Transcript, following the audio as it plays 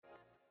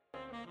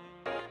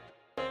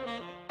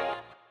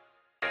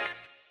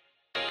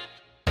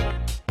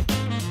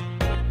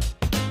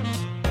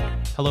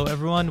Hello,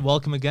 everyone.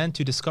 Welcome again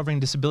to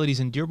Discovering Disabilities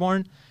in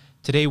Dearborn.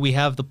 Today, we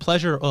have the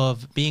pleasure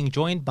of being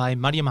joined by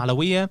Mariam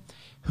Alawiya,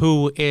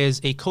 who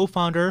is a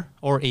co-founder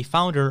or a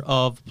founder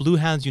of Blue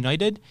Hands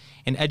United,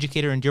 an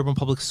educator in Dearborn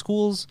Public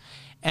Schools,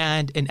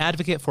 and an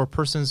advocate for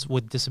persons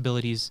with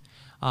disabilities.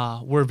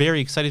 We're very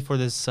excited for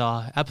this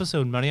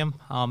episode, Mariam.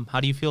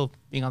 How do you feel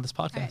being on this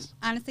podcast? Right.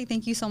 Honestly,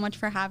 thank you so much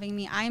for having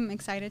me. I'm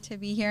excited to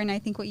be here, and I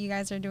think what you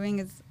guys are doing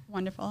is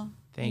wonderful.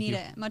 Thank you.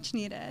 Much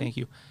needed. Thank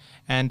you.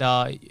 And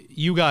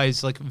you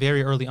guys, like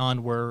very early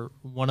on, were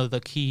one of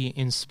the key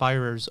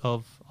inspirers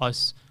of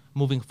us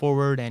moving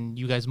forward, and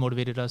you guys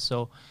motivated us.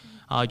 So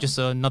just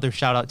another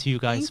shout out to you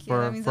guys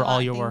for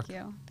all your work.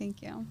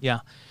 Thank you. Yeah.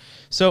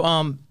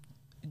 So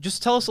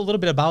just tell us a little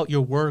bit about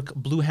your work,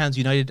 Blue Hands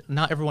United.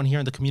 Not everyone here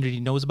in the community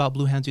knows about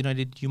Blue Hands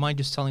United. Do you mind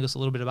just telling us a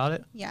little bit about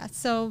it? Yeah.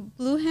 So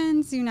Blue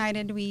Hands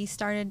United, we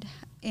started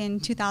in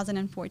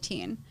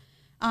 2014.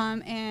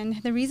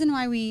 And the reason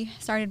why we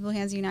started Blue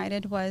Hands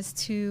United was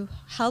to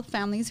help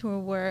families who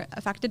were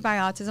affected by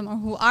autism or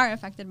who are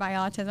affected by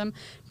autism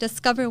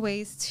discover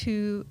ways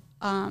to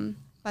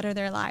better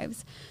their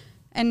lives.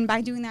 And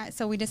by doing that,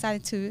 so we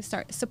decided to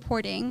start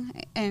supporting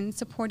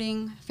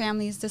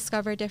families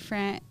discover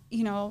different,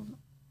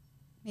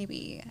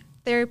 maybe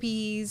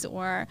therapies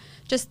or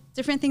just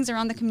different things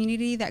around the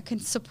community that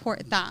could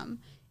support them.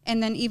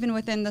 And then even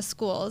within the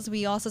schools,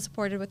 we also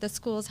supported with the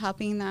schools,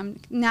 helping them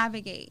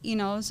navigate,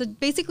 so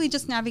basically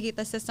just navigate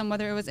the system,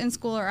 whether it was in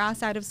school or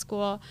outside of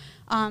school,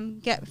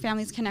 get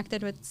families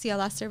connected with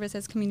CLS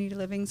services, community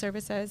living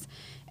services.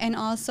 And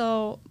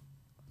also,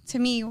 to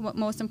me, what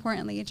most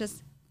importantly,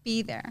 just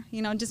be there,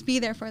 just be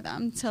there for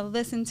them, to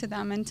listen to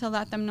them and to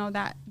let them know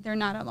that they're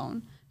not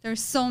alone.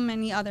 There's so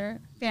many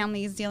other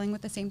families dealing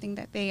with the same thing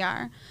that they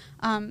are.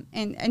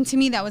 And to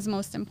me, that was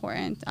most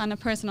important on a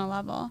personal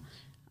level.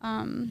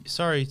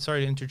 Sorry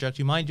to interject.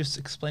 You mind just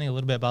explaining a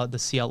little bit about the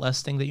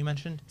CLS thing that you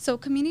mentioned? So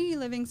community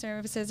living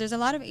services, there's a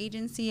lot of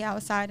agency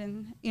outside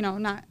in,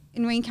 not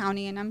in Wayne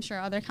County, and I'm sure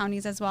other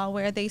counties as well,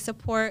 where they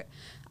support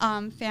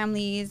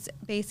families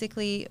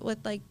basically with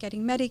like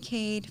getting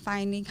Medicaid,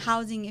 finding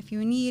housing if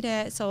you need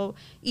it. So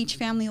each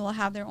family will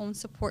have their own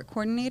support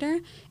coordinator,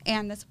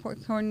 and the support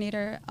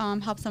coordinator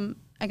helps them,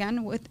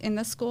 again, within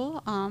the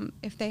school,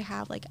 if they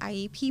have like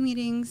IEP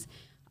meetings.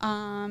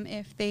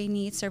 If they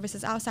need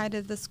services outside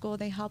of the school,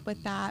 they help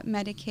with that,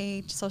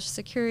 Medicaid, Social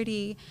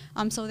Security.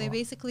 So they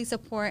basically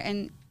support,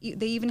 and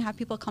they even have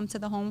people come to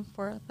the home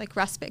for like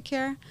respite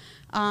care.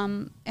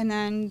 And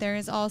then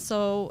there's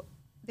also,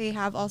 they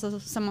have also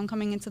someone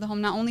coming into the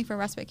home, not only for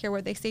respite care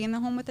where they stay in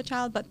the home with the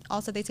child, but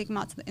also they take them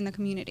out in the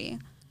community.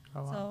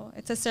 Oh, wow. So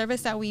it's a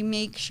service that we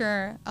make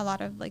sure a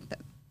lot of like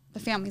the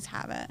families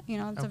have it,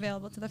 it's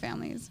available to the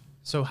families.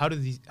 So how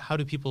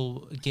do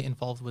people get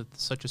involved with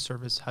such a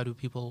service? How do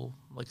people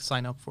like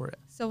sign up for it?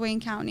 So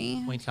Wayne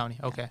County. Wayne County.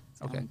 Okay.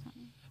 Yeah, okay.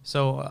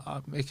 So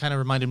it kind of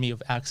reminded me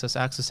of Access.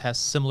 Access has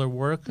similar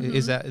work. Mm-hmm.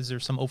 Is there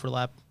some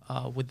overlap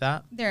with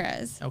that? There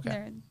is.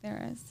 Okay.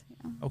 There is.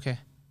 Yeah. Okay.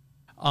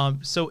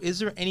 So is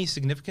there any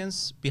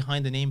significance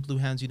behind the name Blue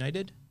Hands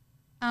United?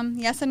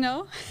 Yes and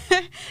no.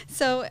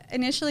 So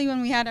initially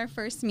when we had our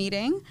first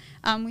meeting,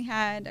 we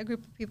had a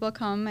group of people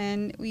come,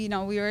 and we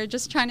were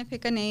just trying to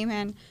pick a name,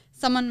 and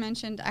someone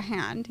mentioned a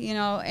hand,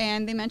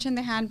 and they mentioned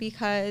the hand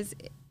because,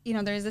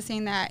 there's a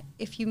saying that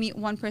if you meet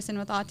one person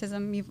with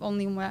autism, you've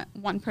only met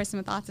one person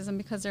with autism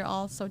because they're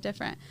all so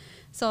different.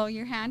 So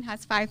your hand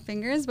has 5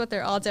 fingers, but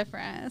they're all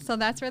different. So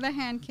that's where the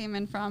hand came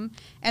in from.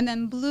 And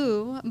then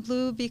blue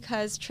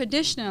because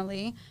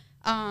traditionally,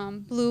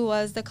 blue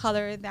was the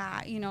color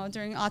that,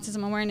 during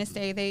Autism Awareness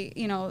Day, they,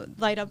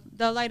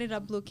 the Light It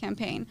Up Blue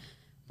campaign.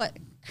 But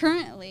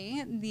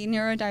currently, the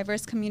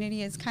neurodiverse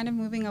community is kind of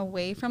moving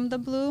away from the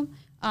blue.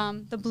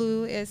 The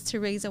blue is to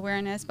raise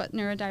awareness, but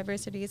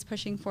neurodiversity is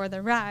pushing for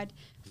the red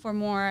for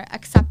more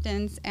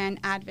acceptance and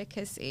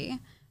advocacy.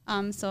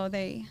 So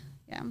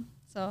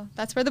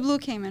that's where the blue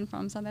came in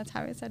from. So that's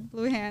how I said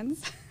Blue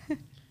Hands.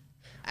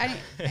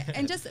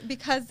 And just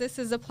because this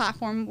is a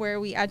platform where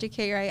we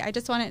educate, right, I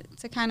just wanted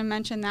to kind of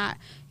mention that,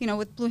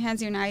 with Blue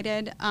Hands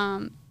United,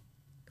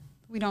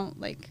 we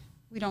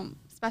don't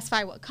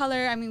specify what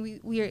color. I mean,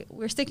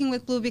 we're sticking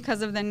with blue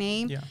because of the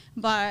name,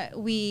 but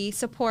we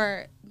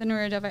support the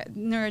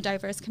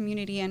neurodiverse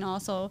community, and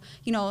also,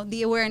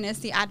 the awareness,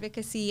 the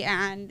advocacy,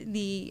 and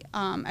the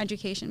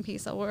education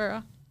piece. So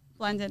we're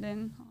blended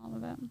in all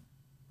of it.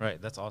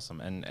 Right, that's awesome.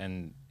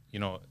 And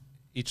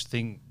each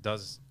thing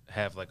does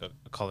have like a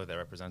color that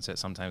represents it.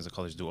 Sometimes the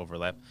colors do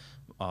overlap,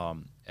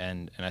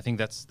 and I think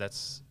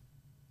that's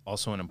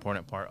also an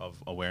important part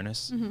of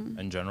awareness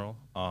in general.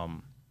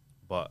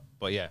 But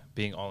yeah,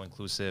 being all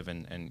inclusive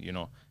and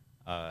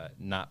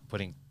not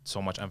putting so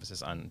much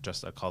emphasis on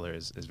just a color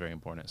is very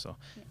important. So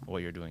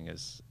what you're doing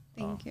is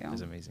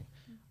is amazing.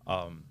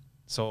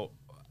 So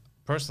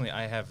personally,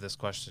 I have this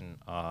question.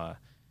 I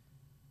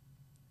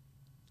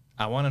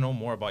want to know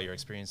more about your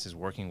experiences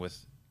working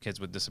with kids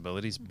with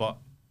disabilities, but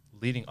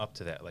leading up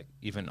to that, like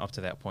even up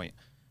to that point,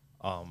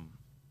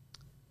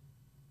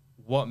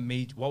 what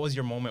was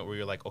your moment where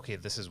you're like, okay,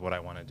 this is what I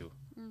want to do?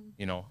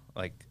 You know,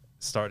 like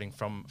starting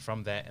from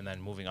that and then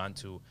moving on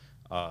to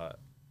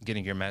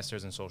getting your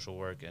master's in social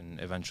work and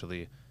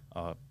eventually,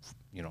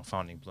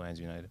 founding Blue Hands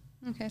United?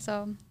 Okay,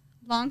 so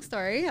long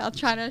story. I'll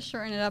try to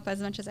shorten it up as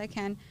much as I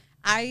can.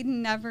 I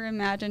never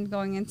imagined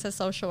going into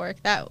social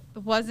work. That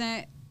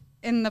wasn't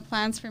in the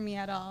plans for me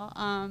at all.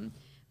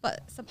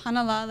 But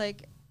subhanAllah,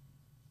 like,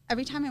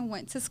 every time I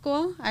went to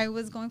school, I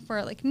was going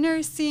for like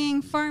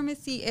nursing,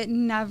 pharmacy. It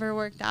never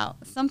worked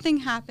out. Something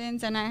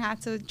happens and I had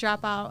to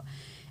drop out.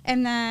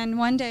 And then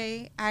one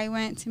day I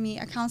went to meet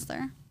a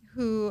counselor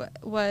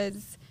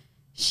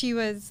she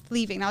was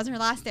leaving. That was her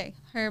last day.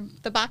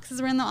 The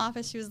boxes were in the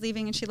office. She was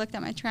leaving and she looked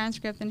at my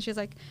transcript and she was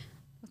like,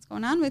 "What's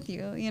going on with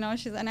you?"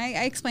 And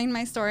I explained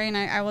my story and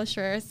I will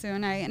share it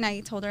soon. I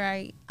told her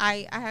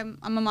I'm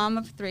a mom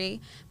of 3.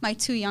 My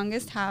 2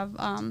 youngest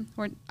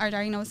are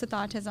diagnosed with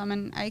autism,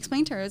 and I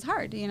explained to her it was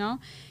hard,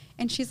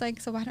 And she's like,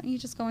 "So why don't you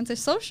just go into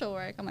social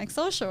work?" I'm like,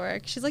 "Social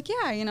work?" She's like,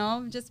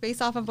 "Yeah, just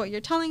based off of what you're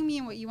telling me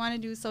and what you want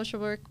to do, social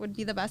work would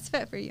be the best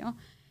fit for you."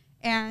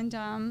 And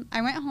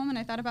I went home and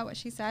I thought about what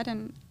she said,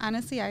 and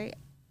honestly, I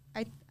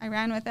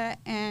ran with it.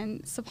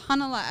 And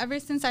subhanAllah, ever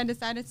since I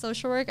decided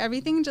social work,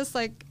 everything just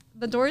like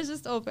the doors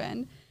just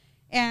opened.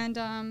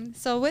 And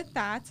so with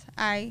that,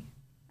 I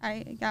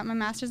got my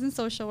master's in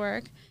social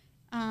work.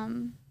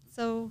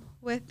 So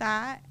with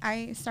that,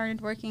 I started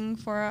working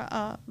for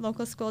a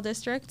local school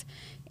district,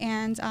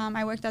 and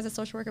I worked as a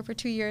social worker for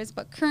 2 years.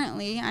 But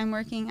currently, I'm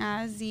working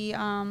as the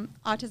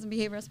autism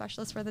behavioral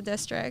specialist for the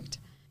district.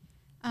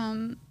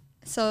 And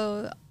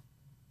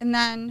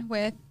then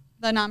with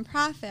the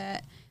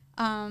nonprofit,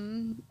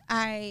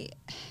 I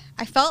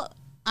felt,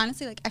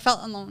 honestly, like I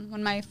felt alone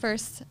when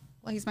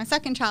he's my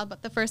second child,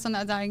 but the first one that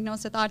was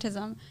diagnosed with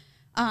autism.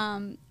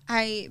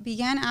 I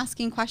began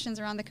asking questions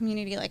around the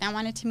community. Like, I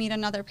wanted to meet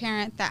another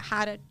parent that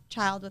had a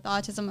child with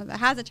autism or that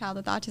has a child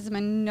with autism,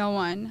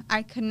 and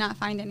I could not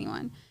find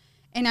anyone.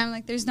 And I'm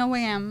like, there's no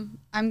way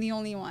I'm the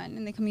only one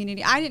in the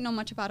community. I didn't know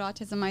much about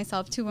autism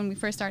myself, too, when we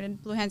first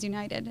started Blue Hands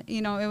United.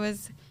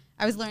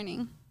 I was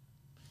learning.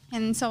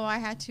 And so I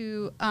had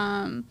to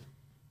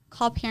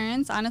call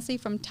parents, honestly,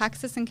 from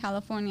Texas and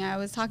California. I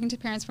was talking to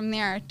parents from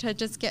there to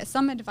just get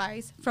some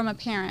advice from a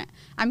parent.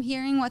 I'm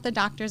hearing what the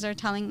doctors are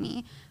telling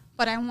me,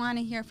 but I want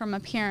to hear from a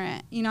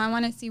parent. I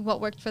want to see what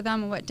worked for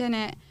them and what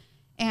didn't.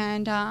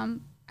 And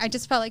I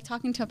just felt like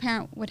talking to a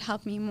parent would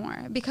help me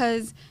more,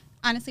 because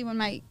honestly, when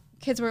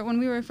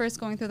we were first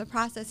going through the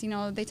process,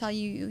 they tell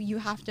you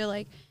have to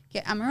like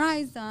get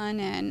MRIs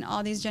done and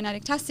all these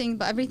genetic testing,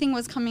 but everything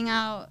was coming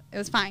out. It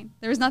was fine.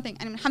 There was nothing.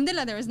 And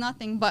alhamdulillah, there was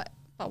nothing, but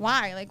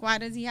why? Like, why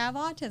does he have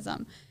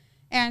autism?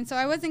 And so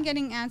I wasn't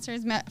getting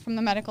answers from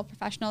the medical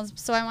professionals,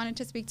 so I wanted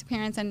to speak to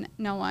parents, and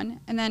no one.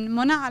 And then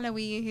Mona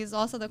Alawi, who's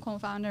also the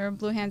co-founder of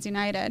Blue Hands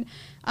United,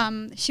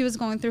 she was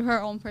going through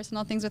her own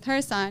personal things with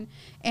her son,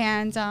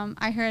 and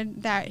I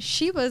heard that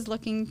she was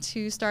looking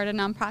to start a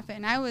nonprofit,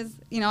 and I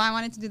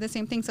wanted to do the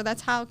same thing. So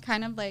that's how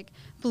kind of like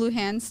Blue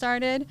Hands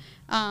started,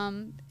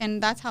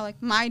 and that's how like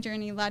my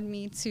journey led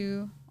me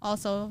to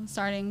also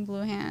starting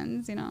Blue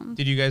Hands,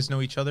 Did you guys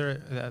know each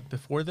other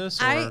before this?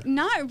 Or?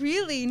 Not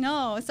really,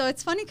 no. So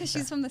it's funny because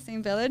she's from the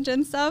same village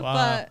and stuff,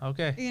 wow. but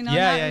okay. not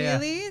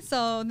really.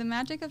 So the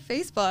magic of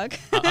Facebook.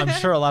 I'm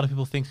sure a lot of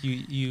people think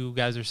you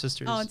guys are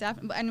sisters. Oh,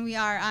 definitely. And we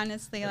are,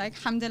 honestly. Like,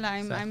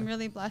 alhamdulillah, I'm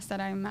really blessed that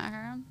I met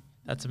her.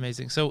 That's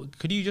amazing. So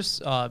could you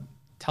just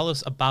tell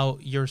us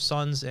about your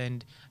sons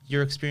and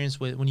your experience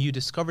with when you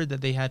discovered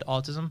that they had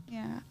autism?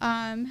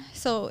 Yeah.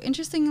 So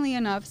interestingly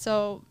enough,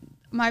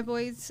 my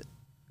boys,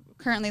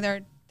 currently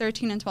they're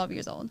 13 and 12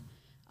 years old.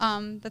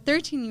 The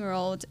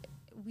 13-year-old,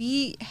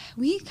 we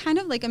kind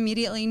of like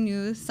immediately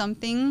knew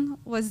something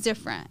was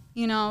different,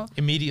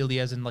 Immediately,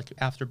 as in like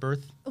after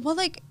birth? Well,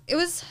 like it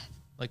was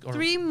like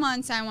 3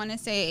 months, I want to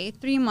say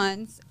 3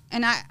 months.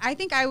 And I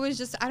think I was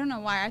just, I don't know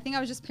why, I think I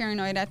was just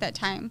paranoid at that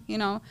time,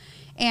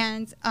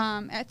 And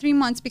at 3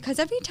 months, because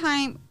every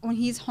time when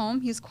he's home,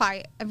 he's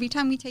quiet. Every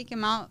time we take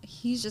him out,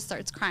 he just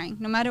starts crying.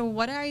 No matter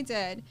what I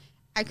did,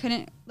 I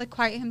couldn't like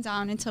quiet him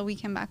down until we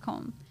came back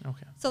home.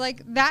 Okay. So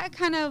like that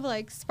kind of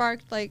like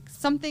sparked like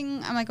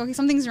something. I'm like, okay,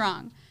 something's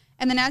wrong.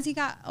 And then as he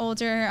got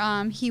older,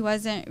 he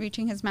wasn't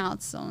reaching his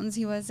milestones.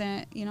 He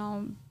wasn't,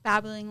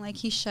 babbling like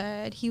he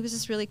should. He was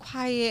just really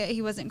quiet.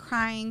 He wasn't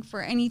crying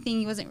for anything.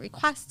 He wasn't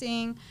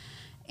requesting.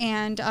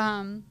 And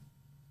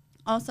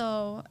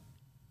also,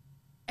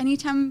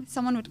 anytime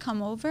someone would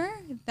come over,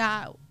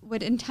 that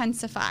would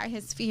intensify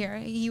his fear.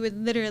 He would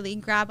literally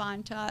grab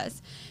onto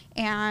us,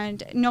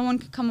 and no one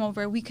could come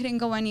over. We couldn't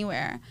go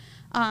anywhere.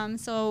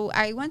 So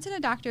I went to the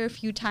doctor a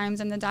few times,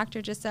 and the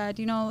doctor just said,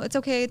 it's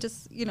okay,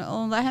 just,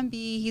 let him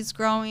be. He's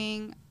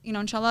growing,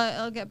 inshallah,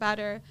 it'll get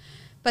better.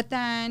 But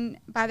then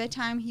by the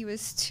time he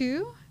was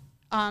 2,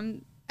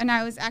 and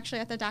I was actually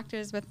at the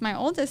doctor's with my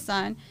oldest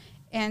son,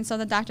 and so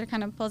the doctor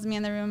kind of pulls me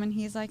in the room, and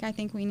he's like, I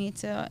think we need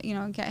to,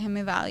 get him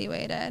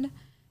evaluated.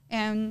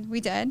 And we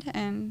did,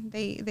 and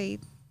they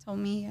told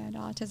me he had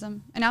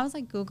autism. And I was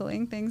like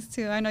Googling things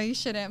too. I know you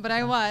shouldn't, but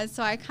I was.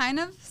 So I kind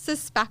of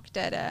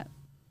suspected it.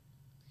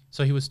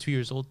 So he was 2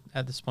 years old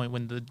at this point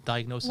when the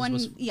diagnosis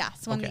was.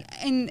 Yes, Okay.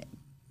 and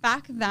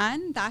back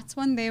then, that's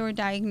when they were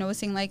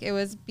diagnosing. Like it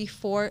was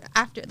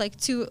after like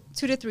 2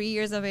 to 3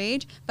 years of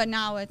age, but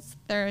now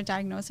they're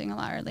diagnosing a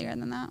lot earlier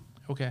than that.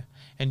 Okay.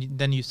 And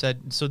then you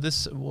said, so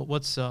this,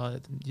 what's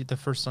the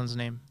first son's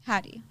name?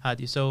 Hadi.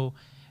 Hadi. So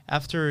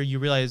after you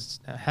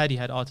realized Hadi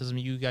had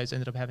autism, you guys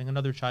ended up having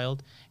another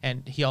child,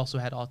 and he also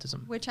had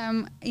autism. Which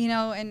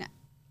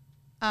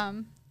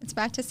it's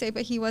bad to say,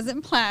 but he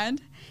wasn't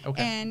planned.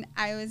 Okay. And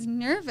I was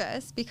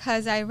nervous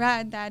because I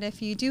read that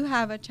if you do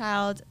have a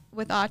child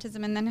with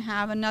autism and then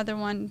have another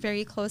one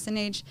very close in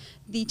age,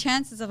 the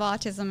chances of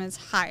autism is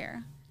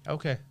higher.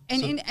 Okay.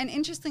 And So- and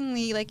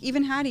interestingly, like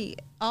even Hadi,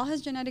 all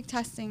his genetic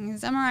testing,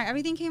 his MRI,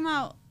 everything came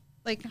out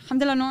like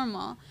alhamdulillah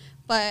normal.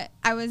 But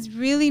I was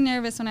really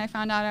nervous when I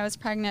found out I was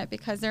pregnant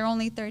because they're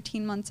only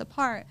 13 months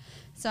apart.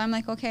 So I'm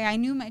like, okay, I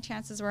knew my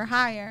chances were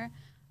higher.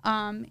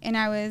 And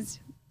I was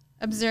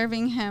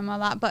observing him a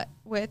lot. But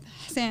with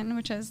Hassan,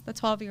 which is the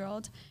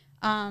 12-year-old,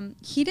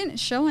 he didn't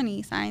show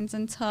any signs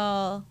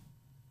until,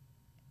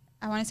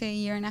 I want to say, a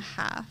year and a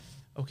half.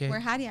 Okay. Where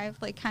Hadi,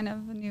 I've like kind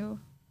of knew.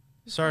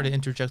 Sorry to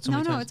interject so No,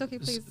 many no, times. it's okay,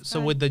 please, So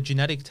go with ahead. the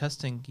genetic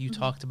testing you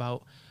talked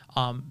about,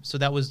 so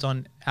that was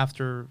done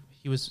after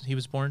he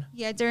was born?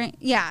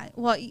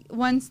 Well,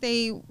 once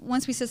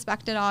we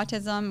suspected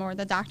autism, or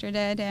the doctor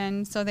did,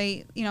 and so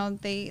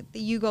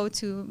you go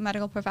to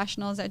medical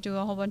professionals that do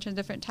a whole bunch of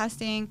different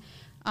testing,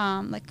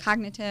 like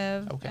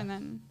cognitive, Okay. and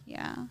then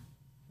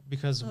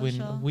Because when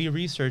Social. we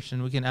researched,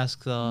 and we can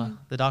ask the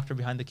doctor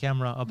behind the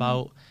camera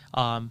about,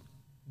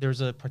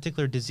 there's a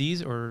particular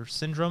disease or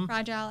syndrome.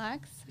 Fragile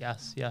X.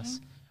 Yes.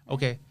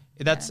 Okay.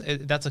 That's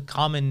a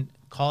common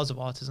cause of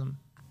autism.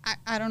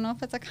 I don't know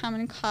if it's a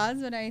common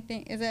cause, but I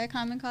think, is it a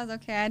common cause?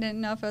 Okay, I didn't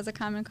know if it was a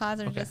common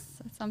cause or Okay.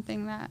 just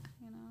something that,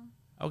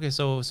 Okay,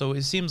 so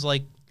it seems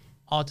like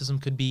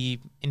autism could be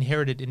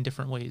inherited in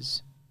different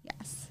ways.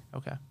 yes.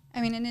 Okay.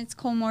 I mean, and it's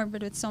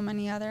comorbid with so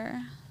many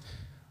other.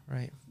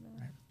 Right.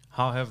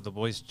 How have the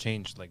boys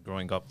changed, like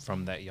growing up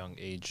from that young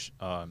age,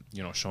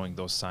 showing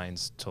those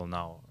signs till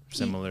now?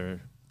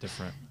 Similar,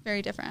 different?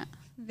 Very different.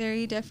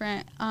 Very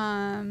different.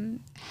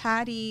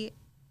 Hadi,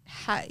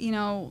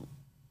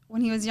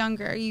 when he was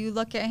younger, you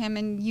look at him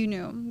and you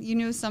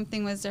knew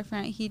something was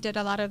different. He did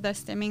a lot of the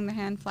stimming, the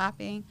hand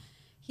flapping.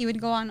 He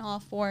would go on all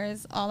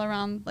fours all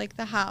around like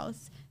the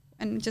house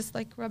and just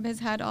like rub his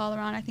head all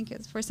around. I think it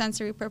was for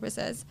sensory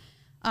purposes.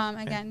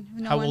 Again,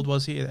 How old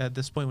was he at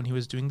this point when he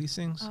was doing these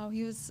things? Oh,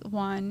 he was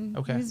 1.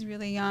 Okay. He was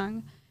really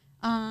young.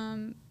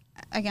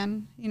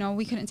 Again,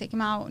 we couldn't take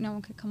him out. No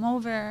one could come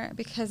over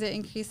because it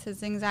increased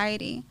his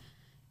anxiety.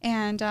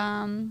 And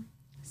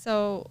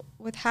so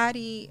with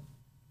Hadi,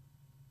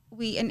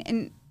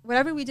 and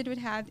whatever we did with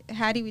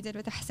Hadi, we did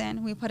with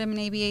Hassan. We put him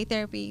in ABA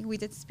therapy. We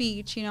did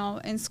speech.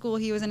 In school,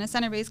 he was in a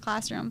center-based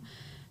classroom.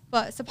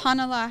 But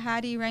subhanAllah,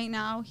 Hadi right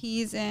now,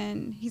 he's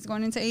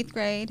going into 8th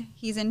grade.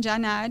 He's in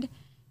Gen Ed.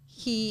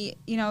 He,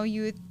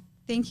 you would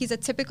think he's a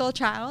typical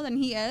child, and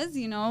he is,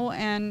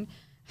 and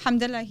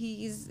alhamdulillah,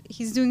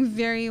 he's doing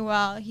very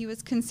well. He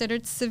was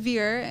considered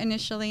severe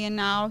initially, and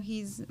now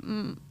he's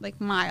like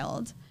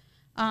mild.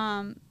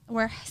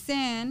 Where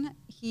Hassan,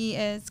 he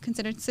is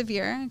considered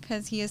severe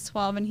because he is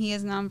 12 and he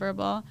is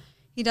nonverbal.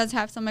 He does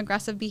have some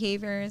aggressive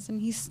behaviors,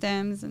 and he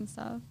stims and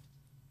stuff.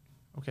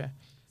 Okay.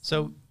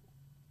 So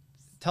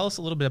tell us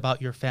a little bit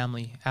about your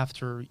family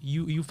after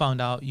you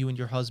found out, you and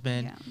your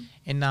husband, Yeah.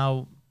 and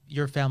now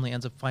your family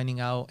ends up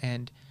finding out,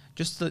 and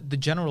just the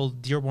general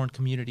Dearborn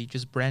community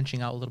just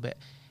branching out a little bit.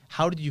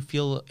 How did you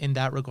feel in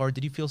that regard?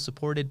 Did you feel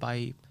supported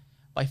by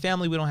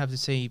family? We don't have to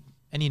say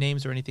any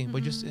names or anything,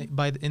 but just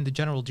in the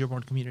general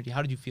Dearborn community,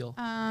 how did you feel?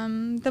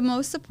 The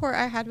most support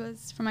I had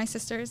was from my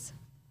sisters.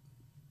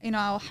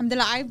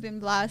 Alhamdulillah, I've been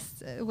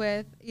blessed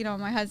with,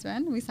 my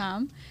husband,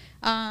 Wissam.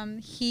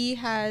 He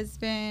has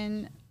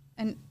been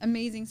an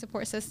amazing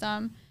support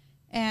system,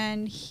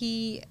 and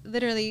he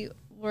literally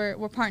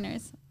we're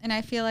partners. And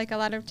I feel like a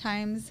lot of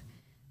times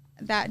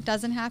that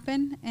doesn't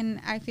happen.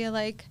 And I feel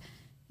like,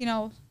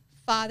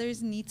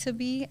 fathers need to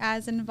be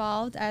as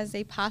involved as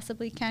they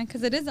possibly can,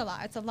 because it is a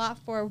lot. It's a lot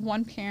for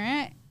one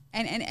parent,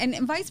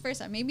 and vice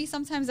versa. Maybe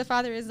sometimes the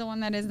father is the one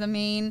that is the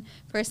main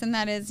person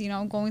that is,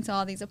 going to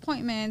all these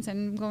appointments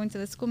and going to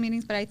the school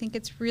meetings. But I think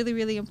it's really,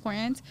 really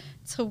important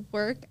to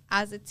work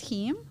as a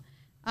team.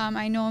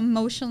 I know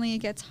emotionally it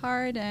gets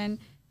hard, and,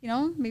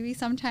 maybe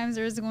sometimes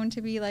there's going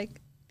to be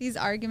like these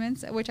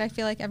arguments, which I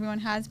feel like everyone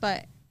has.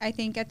 But I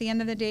think at the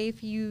end of the day,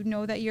 if you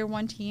know that you're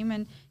one team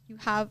and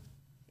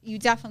you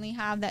definitely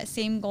have that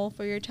same goal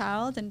for your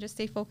child, and just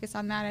stay focused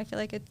on that, I feel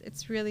like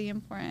it's really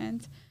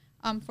important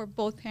for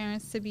both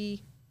parents to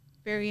be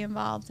very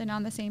involved and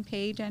on the same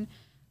page, and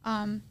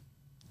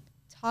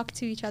talk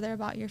to each other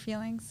about your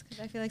feelings, because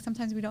I feel like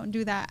sometimes we don't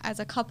do that as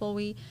a couple.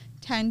 We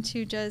tend to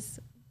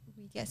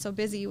we get so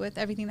busy with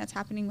everything that's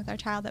happening with our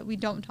child that we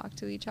don't talk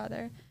to each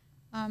other.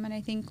 And I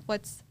think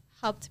what's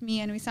helped me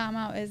and Wissam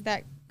out is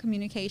that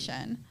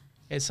communication.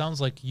 It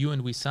sounds like you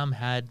and Wissam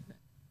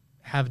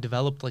have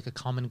developed like a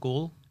common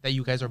goal that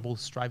you guys are both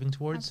striving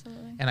towards.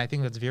 Absolutely. And I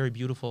think that's very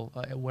beautiful,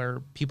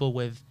 where people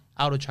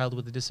without a child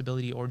with a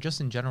disability or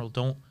just in general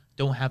don't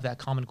have that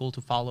common goal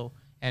to follow,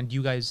 and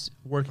you guys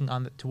working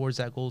on towards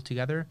that goal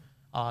together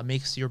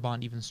makes your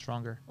bond even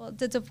stronger. Well,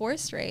 the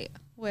divorce rate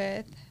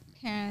with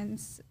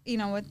parents,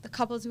 with the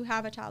couples who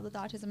have a child with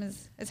autism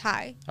is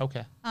high.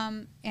 Okay.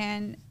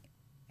 And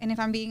if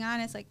I'm being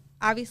honest, like,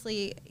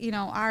 obviously,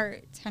 our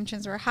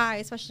tensions were high,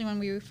 especially when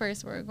we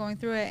first were going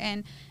through it.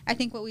 And I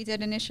think what we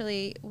did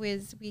initially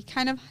was we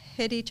kind of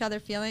hid each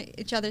other's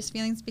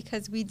feelings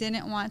because we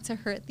didn't want to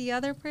hurt the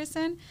other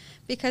person.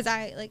 Because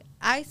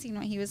I seen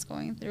what he was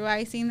going through.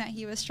 I seen that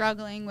he was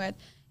struggling with,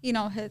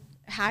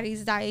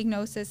 Hattie's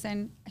diagnosis,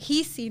 and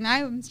he's seen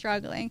I'm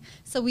struggling.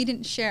 So we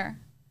didn't share.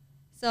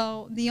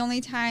 So the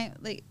only time,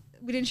 we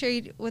didn't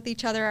share with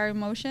each other our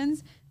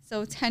emotions.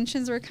 So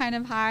tensions were kind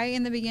of high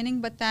in the beginning,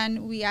 but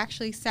then we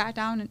actually sat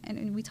down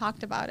and we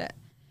talked about it.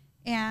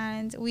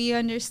 And we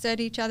understood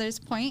each other's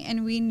point,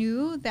 and we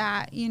knew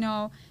that,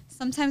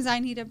 sometimes I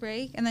need a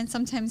break, and then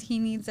sometimes he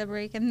needs a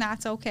break, and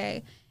that's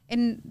okay.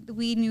 And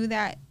we knew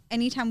that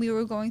anytime we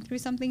were going through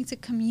something, to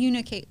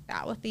communicate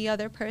that with the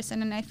other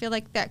person. And I feel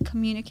like that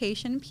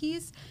communication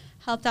piece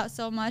helped out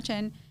so much.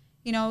 And,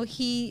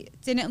 he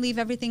didn't leave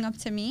everything up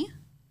to me,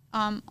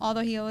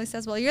 although he always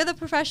says, well, you're the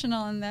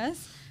professional in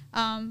this.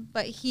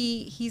 But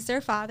he's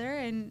their father,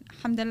 and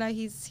alhamdulillah,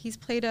 he's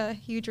played a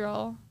huge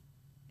role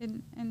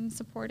in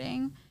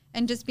supporting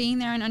and just being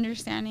there and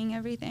understanding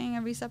everything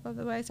every step of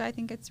the way. So I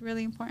think it's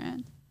really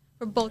important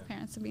for both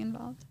parents to be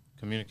involved.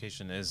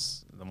 Communication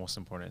is the most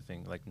important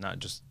thing, like not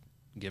just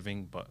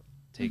giving but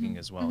taking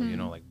as well.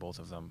 Like both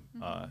of them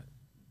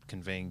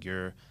conveying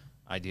your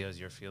ideas,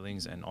 your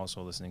feelings, and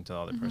also listening to the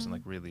other person,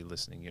 like really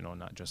listening,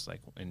 not just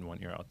like in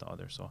one ear out the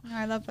other. So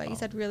I love that you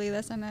said really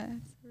listen.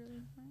 It's really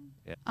important.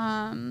 Yeah.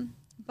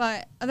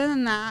 But other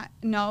than that,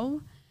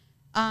 no.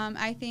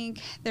 I think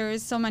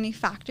there's so many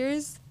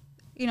factors,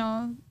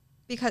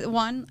 because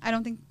one, I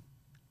don't think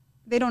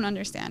they don't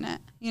understand it.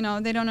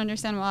 They don't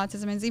understand what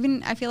autism is.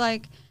 Even I feel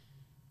like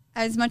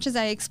as much as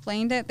I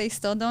explained it, they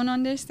still don't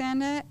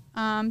understand it.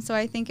 So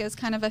I think it was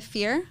kind of a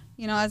fear,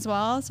 as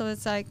well. So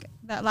it's like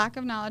that lack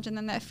of knowledge and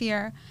then that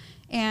fear.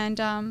 And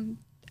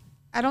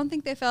I don't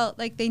think they felt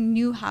like they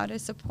knew how to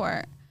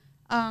support.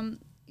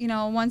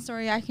 One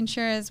story I can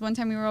share is one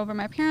time we were over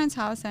my parents'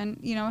 house, and,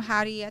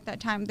 Hattie at that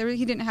time,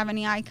 he didn't have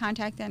any eye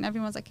contact, and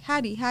everyone was like,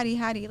 Hattie, Hattie,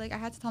 Hattie. Like, I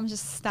had to tell him,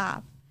 just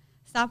stop.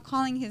 Stop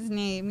calling his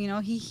name.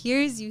 He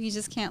hears you. He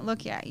just can't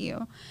look at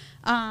you.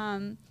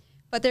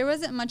 But there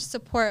wasn't much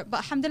support. But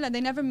alhamdulillah,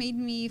 they never made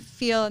me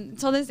feel,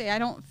 until this day, I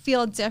don't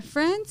feel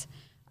different.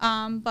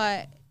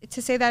 But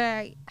to say that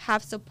I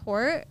have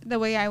support the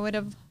way I would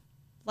have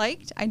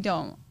liked, I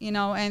don't,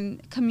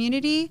 and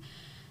community,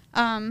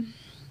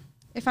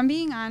 if I'm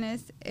being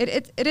honest,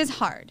 it is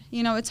hard.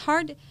 It's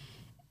hard.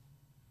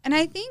 And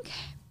I think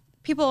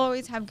people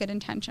always have good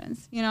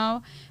intentions,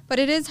 but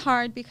it is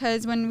hard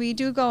because when we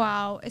do go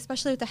out,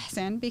 especially with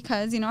Hassan,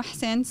 because,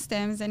 Hassan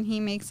stims and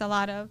he makes a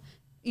lot of,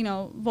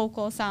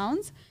 vocal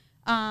sounds.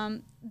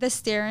 The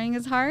staring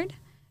is hard.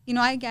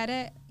 I get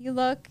it. You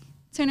look,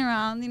 turn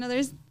around,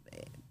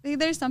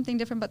 there's something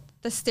different, but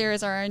the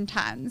stares are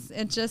intense.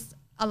 It's just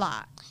a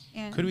lot.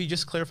 And could we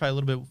just clarify a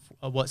little bit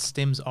of what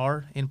stims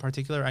are in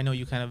particular? I know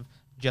you kind of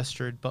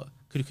gestured, but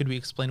could we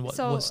explain what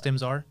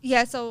stims are?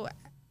 Yeah, so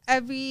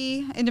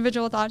every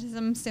individual with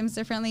autism stims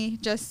differently,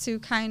 just to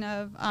kind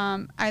of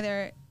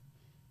either,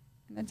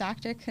 the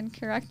doctor could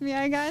correct me,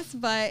 I guess,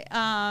 but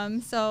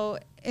so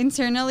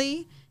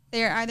internally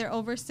they're either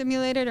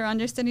overstimulated or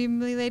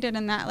understimulated,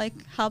 and that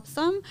helps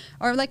them.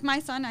 Or like my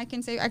son, I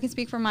can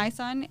speak for my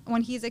son.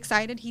 When he's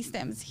excited, he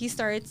stims. He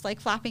starts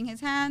flapping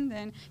his hand,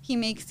 and he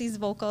makes these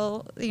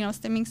vocal,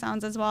 stimming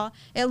sounds as well.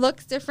 It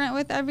looks different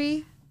with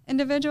every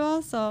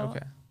individual, so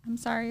okay. I'm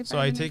sorry if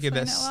I take it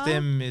that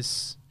stim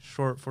is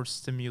short for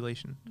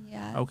stimulation.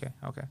 Yeah. Okay.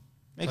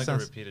 Makes sense.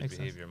 Like a repeated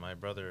behavior. My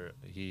brother,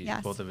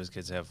 both of his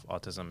kids have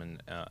autism,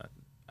 and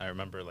I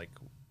remember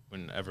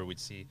whenever we'd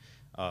see,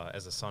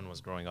 as the son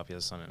was growing up, he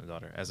has a son and a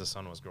daughter. As the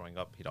son was growing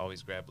up, he'd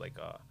always grab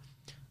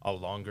a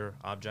longer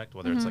object,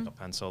 whether it's like a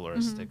pencil or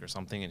a stick or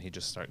something, and he'd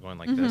just start going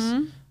like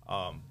this.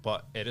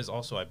 But it is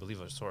also, I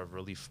believe, a sort of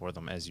relief for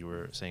them, as you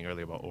were saying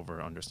earlier about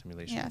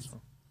understimulation. Yes.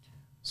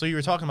 So you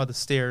were talking about the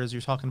stairs.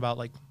 You're talking about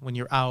when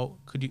you're out.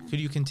 Could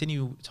you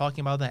continue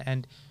talking about that?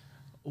 And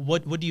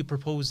what do you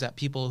propose that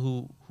people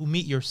who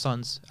meet your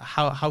sons,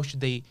 how should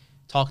they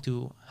talk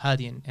to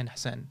Hadi and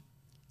Hassan?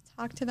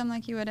 Talk to them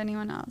like you would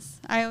anyone else.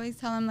 I always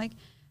tell them,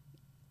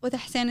 with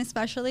Hassan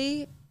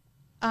especially,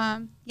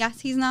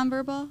 yes, he's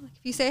nonverbal. If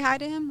you say hi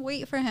to him,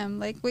 wait for him.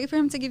 Wait for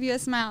him to give you a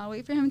smile.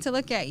 Wait for him to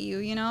look at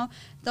you,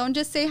 Don't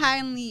just say hi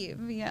and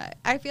leave. Yeah,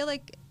 I feel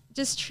like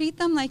just treat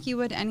them like you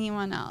would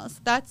anyone else.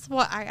 That's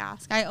what I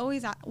ask.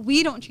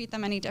 We don't treat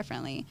them any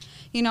differently.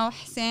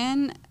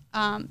 Hassan,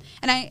 and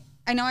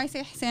I know I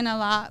say Hassan a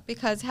lot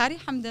because Hadi,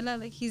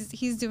 alhamdulillah,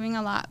 he's doing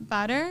a lot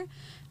better.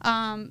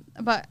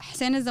 But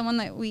Hassan is the one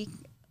that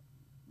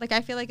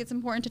I feel like it's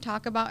important to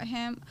talk about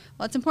him.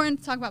 Well, it's important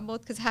to talk about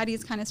both because Hadi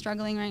is kind of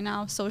struggling right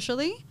now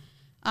socially.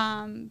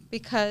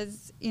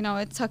 because, you know,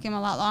 it took him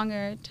a lot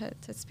longer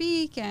to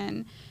speak,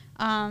 and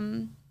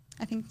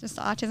I think just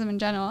autism in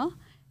general.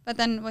 But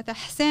then with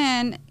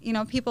Hassan, you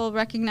know, people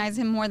recognize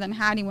him more than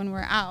Hadi when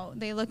we're out.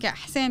 They look at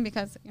Hassan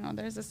because, you know,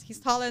 he's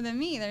taller than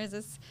me. There's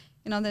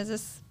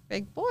this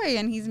big boy,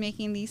 and he's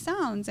making these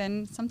sounds,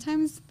 and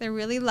sometimes they're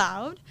really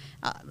loud.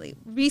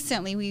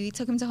 Recently, we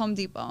took him to Home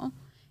Depot,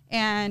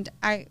 and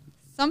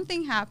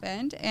something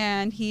happened,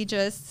 and he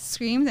just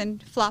screamed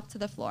and flopped to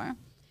the floor.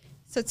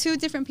 So two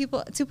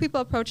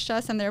people approached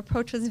us, and their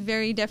approach was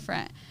very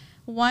different.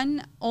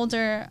 One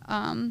older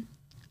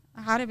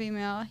Arabi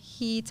male,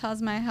 he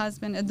tells my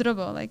husband,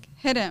 "Idrubo," like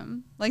hit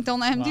him, like don't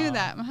let him do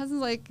that. My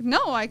husband's like,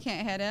 "No, I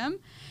can't hit him."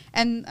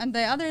 And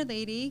the other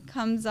lady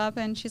comes up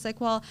and she's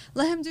like, "Well,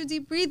 let him do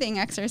deep breathing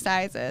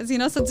exercises." You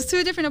know, so it's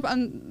two different,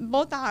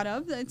 both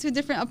Arab, two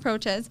different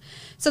approaches.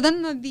 So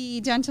then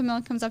the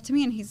gentleman comes up to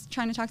me and he's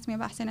trying to talk to me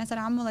about Hassan. I said,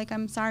 "Ammu, like,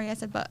 I'm sorry." I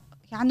said, "But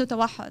he عنده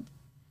توحد."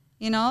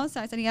 You know, so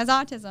I said he has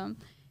autism,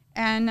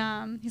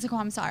 and he's like, "Oh,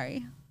 I'm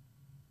sorry."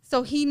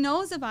 So he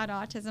knows about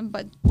autism,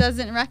 but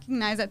doesn't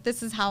recognize that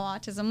this is how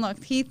autism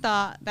looked. He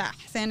thought that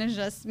Hassan is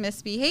just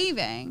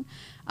misbehaving.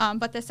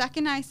 But the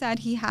second I said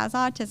he has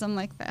autism,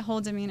 like that whole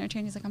demeanor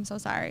change, he's like, "I'm so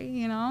sorry,"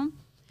 you know?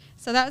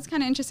 So that was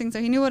kind of interesting.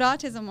 So he knew what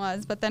autism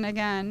was, but then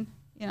again,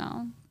 you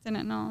know,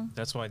 didn't know.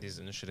 That's why these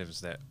initiatives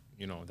that,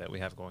 you know, that we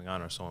have going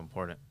on are so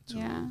important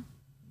to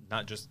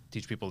not just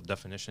teach people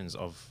definitions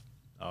of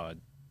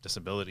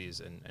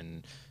disabilities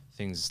and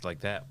things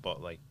like that,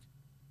 but like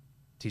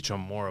teach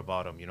them more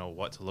about them, you know,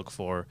 what to look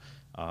for,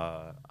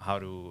 how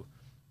to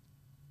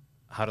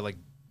like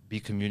be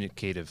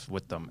communicative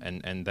with them.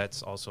 And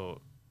that's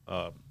also,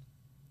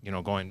 you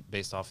know, going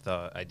based off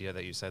the idea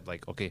that you said,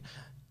 like, okay,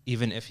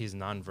 even if he's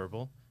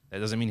nonverbal, that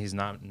doesn't mean he's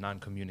not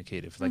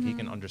non-communicative. Like he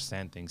can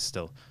understand things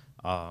still.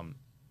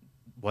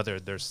 Whether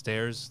there's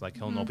stares, like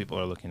he'll know people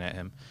are looking at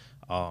him.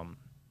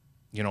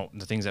 You know,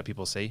 the things that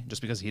people say,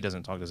 just because he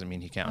doesn't talk doesn't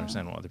mean he can't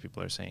understand what other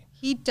people are saying.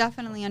 He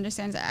definitely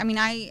understands it. I mean,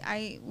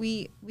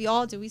 we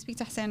all do. We speak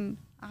to Hassan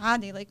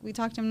Adi, like we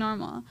talk to him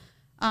normal.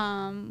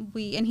 And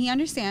he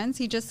understands.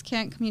 He just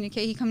can't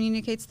communicate. He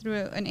communicates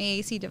through an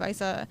AAC device,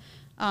 a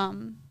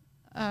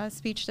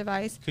speech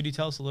device. Could you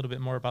tell us a little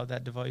bit more about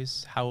that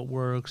device, how it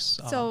works?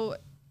 So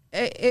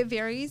it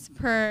varies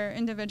per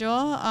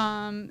individual.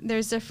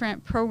 There's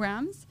different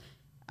programs,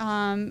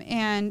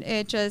 and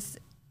it just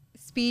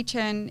speech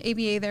and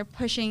ABA, they're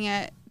pushing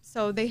it.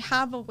 So they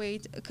have a way,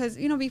 because,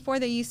 you know, before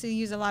they used to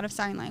use a lot of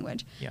sign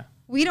language. Yeah.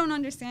 We don't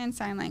understand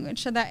sign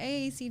language. So that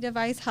AAC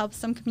device helps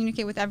them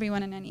communicate with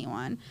everyone and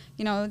anyone.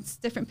 You know, it's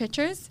different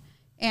pictures,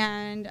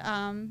 and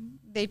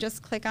they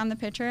just click on the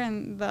picture,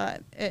 and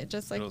it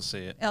just like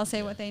it'll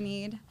say what they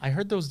need. I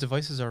heard those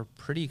devices are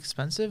pretty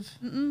expensive.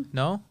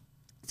 No?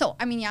 So,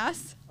 I mean,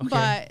 yes.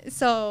 Okay.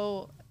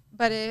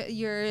 But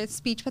your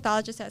speech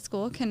pathologist at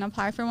school can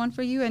apply for one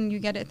for you, and you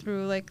get it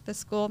through like the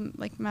school,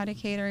 like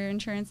Medicaid or your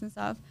insurance and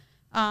stuff.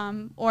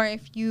 Or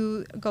if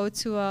you go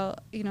to a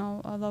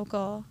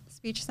local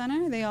speech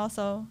center, they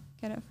also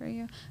get it for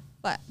you.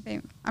 But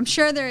I'm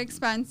sure they're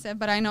expensive,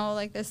 but I know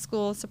like the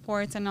school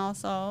supports, and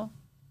also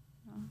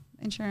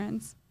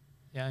insurance.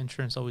 Yeah,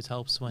 insurance always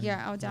helps when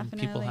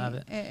people have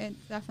it. It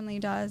definitely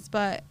does.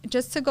 But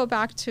just to go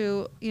back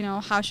to, you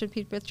know, how should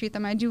people treat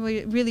them, I do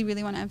really,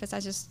 really want to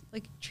emphasize, just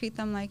like treat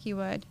them like you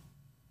would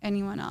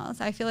anyone else.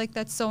 I feel like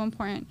that's so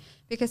important,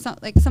 because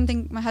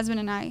something my husband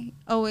and I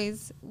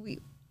always,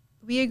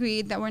 we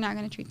agreed that we're not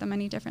going to treat them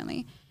any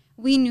differently.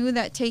 We knew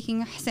that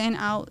taking Hassan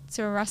out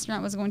to a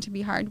restaurant was going to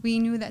be hard. We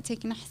knew that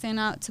taking Hassan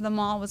out to the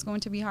mall was going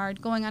to be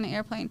hard, going on an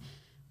airplane.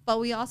 But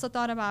we also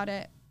thought about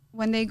it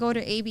when they go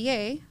to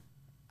ABA.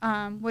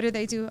 What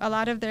do? A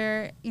lot of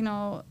their, you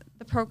know,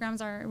 the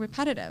programs are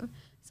repetitive.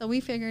 So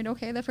we figured,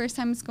 okay, the first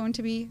time it's going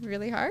to be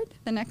really hard.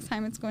 The next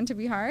time it's going to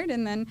be hard.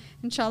 And then,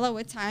 inshallah,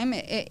 with time,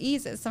 it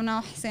eases. So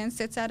now Hassan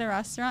sits at a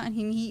restaurant and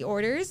he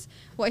orders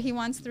what he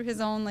wants through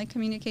his own, like,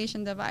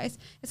 communication device.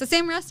 It's the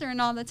same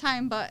restaurant all the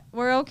time, but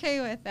we're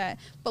okay with it.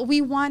 But we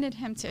wanted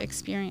him to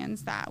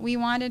experience that. We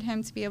wanted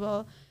him to be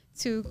able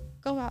to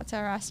go out to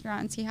a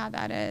restaurant and see how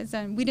that is.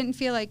 And we didn't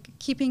feel like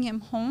keeping him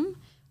home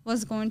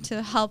was going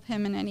to help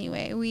him in any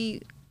way.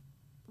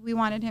 We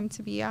wanted him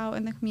to be out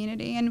in the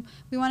community, and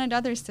we wanted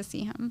others to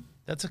see him.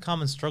 That's a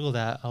common struggle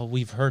that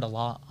we've heard a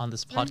lot on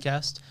this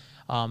podcast,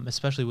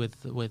 especially with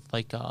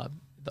like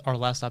our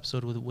last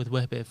episode with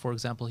Wahbe, for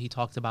example. He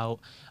talked about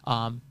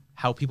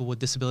how people with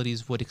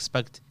disabilities would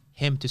expect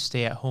him to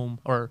stay at home,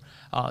 or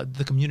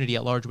the community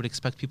at large would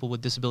expect people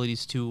with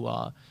disabilities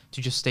to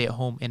just stay at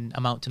home and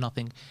amount to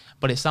nothing.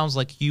 But it sounds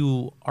like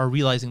you are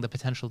realizing the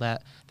potential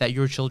that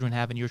your children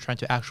have, and you're trying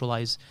to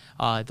actualize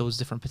those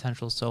different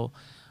potentials. So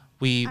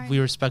we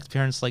respect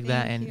parents like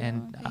that,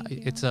 and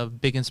it's a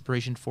big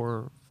inspiration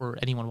for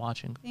anyone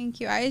watching.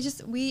 Thank you.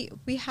 We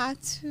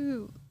had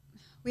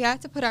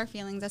to put our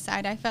feelings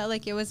aside. I felt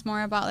like it was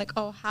more about like,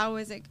 oh, how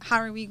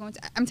are we going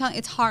to, I'm telling you,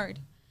 it's hard.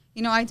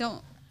 You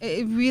know,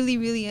 it really,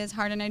 really is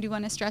hard, and I do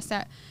want to stress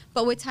that.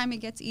 But with time, it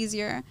gets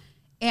easier.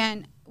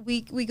 And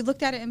we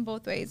looked at it in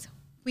both ways.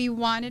 we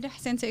wanted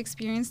Hassan to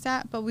experience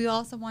that, but we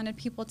also wanted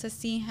people to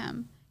see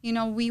him. You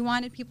know, we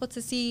wanted people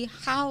to see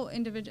how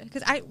individual,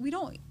 because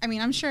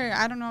I'm sure,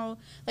 I don't know,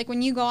 like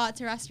when you go out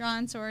to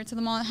restaurants or to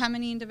the mall, how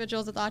many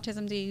individuals with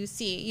autism do you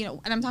see? You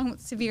know, and I'm talking about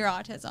severe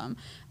autism.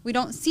 We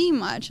don't see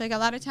much. Like a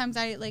lot of times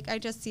I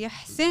just see a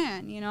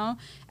Hassan, you know,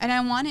 and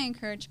I want to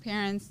encourage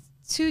parents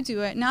to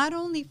do it, not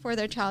only for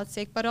their child's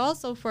sake, but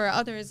also for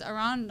others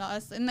around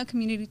us in the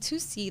community to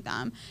see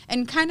them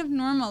and kind of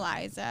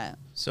normalize it.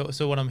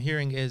 So what I'm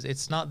hearing is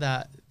it's not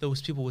that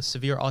those people with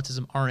severe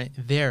autism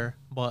aren't there,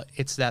 but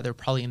it's that they're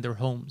probably in their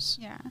homes.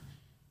 Yeah.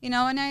 You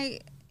know, and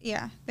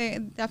they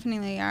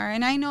definitely are.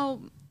 And I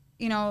know,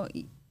 you know,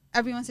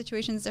 everyone's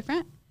situation is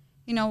different.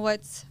 You know,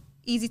 what's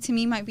easy to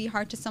me might be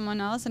hard to someone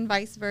else and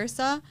vice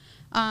versa.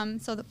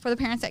 So for the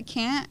parents that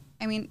can't,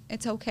 I mean,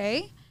 it's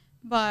okay.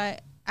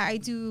 But I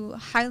do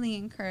highly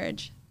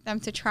encourage them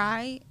to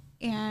try.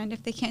 And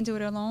if they can't do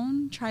it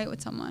alone, try it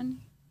with someone.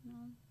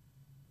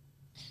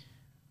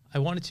 I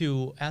wanted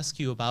to ask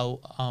you about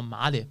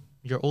Ali,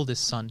 your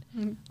oldest son.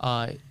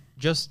 Mm-hmm.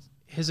 Just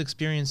his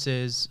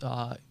experiences,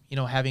 you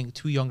know, having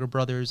two younger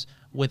brothers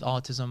with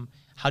autism.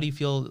 How do you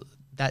feel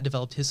that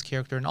developed his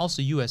character? And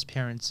also you as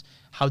parents,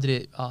 how did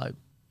it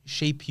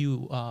shape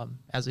you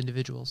as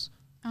individuals?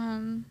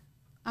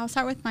 I'll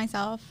start with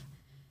myself.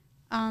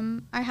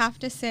 I have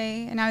to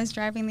say, and I was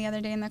driving the other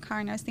day in the car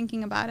and I was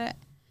thinking about it.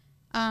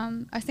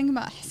 I was thinking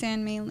about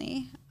Hassan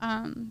mainly.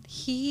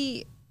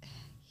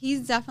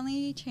 He's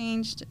definitely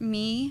changed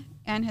me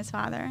and his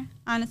father,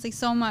 honestly,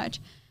 so much.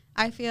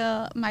 I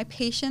feel my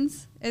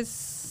patience is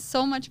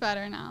so much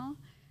better now.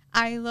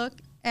 I look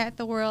at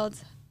the world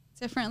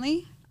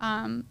differently.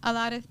 A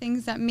lot of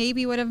things that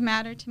maybe would have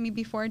mattered to me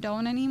before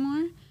don't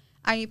anymore.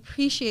 I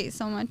appreciate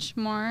so much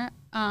more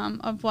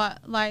of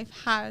what life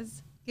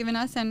has given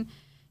us. And,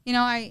 you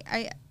know,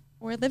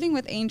 we're living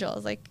with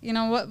angels. Like, you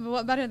know,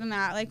 what better than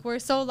that? Like, we're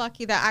so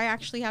lucky that I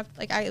actually have,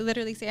 like, I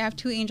literally say I have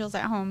two angels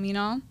at home, you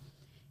know?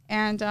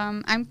 And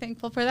I'm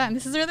thankful for that. And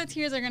this is where the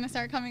tears are going to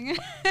start coming in.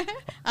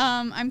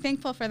 I'm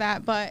thankful for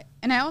that.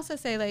 And I also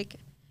say, like,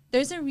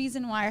 there's a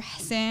reason why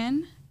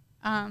Hassan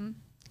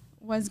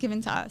was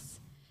given to us.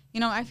 You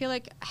know, I feel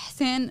like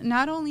Hassan,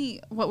 not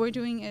only what we're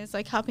doing is,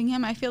 like, helping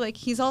him, I feel like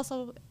he's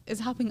also is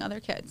helping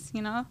other kids,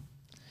 you know?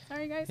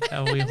 Sorry, guys.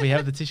 We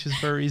have the tissues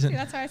for a reason.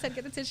 That's why I said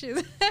get the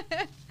tissues.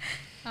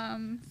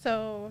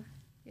 So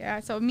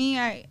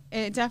me,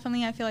 it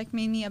definitely, I feel like,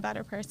 made me a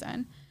better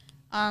person.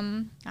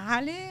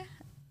 Ali's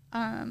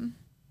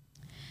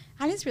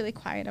really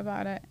quiet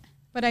about it,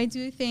 but I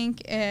do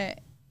think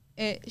it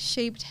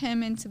shaped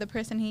him into the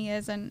person he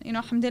is. And, you know,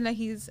 alhamdulillah,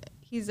 he's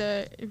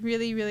a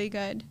really, really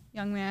good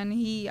young man.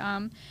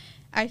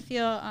 I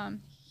feel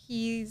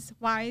he's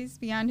wise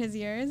beyond his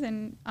years,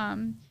 and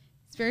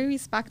he's very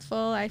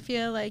respectful. I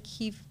feel like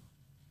he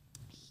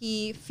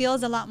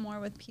feels a lot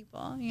more with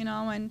people, you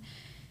know. And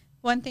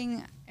one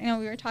thing, you know,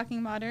 we were talking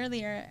about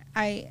earlier,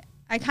 I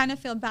kind of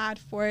feel bad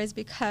for is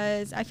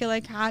because I feel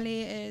like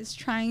Ali is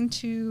trying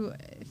to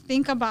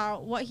think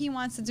about what he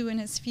wants to do in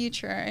his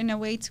future in a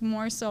way to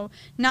more so,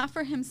 not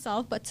for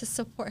himself, but to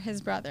support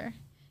his brother.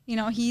 You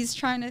know, he's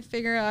trying to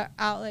figure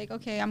out, like,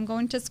 okay, I'm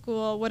going to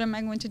school. What am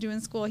I going to do in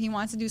school? He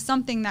wants to do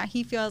something that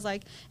he feels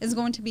like is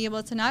going to be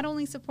able to not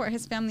only support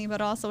his family,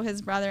 but also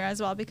his brother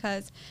as well,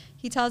 because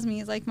he tells me,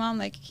 he's like, Mom,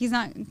 like, he's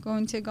not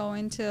going to go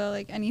into,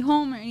 like, any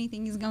home or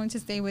anything. He's going to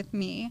stay with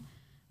me.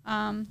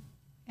 So,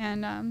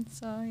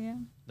 yeah.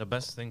 The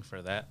best thing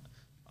for that,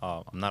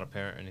 I'm not a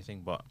parent or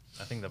anything, but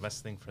I think the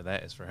best thing for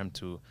that is for him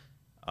to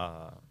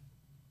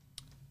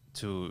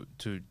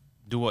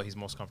do what he's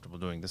most comfortable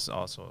doing. This is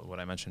also what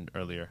I mentioned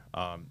earlier,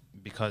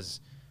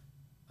 because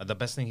the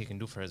best thing he can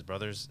do for his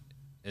brothers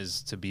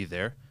is to be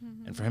there.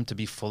 Mm-hmm. And for him to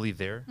be fully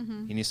there,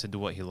 mm-hmm. he needs to do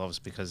what he loves,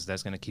 because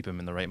that's going to keep him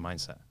in the right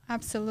mindset.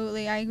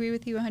 Absolutely. I agree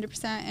with you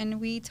 100%. And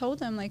we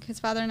told him, like, his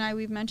father and I,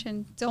 we've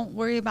mentioned, don't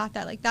worry about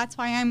that. Like, that's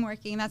why I'm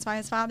working. That's why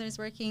his father's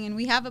working. And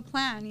we have a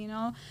plan, you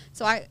know.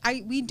 So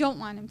we don't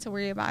want him to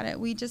worry about it.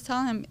 We just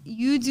tell him,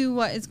 you do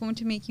what is going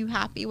to make you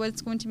happy,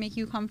 what's going to make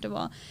you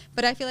comfortable.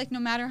 But I feel like no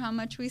matter how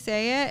much we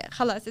say it,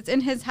 khalas, it's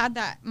in his head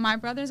that my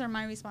brothers are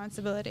my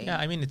responsibility. Yeah,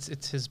 I mean,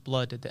 it's his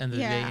blood at the end of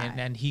the day,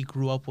 and he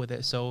grew up with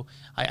it. So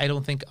I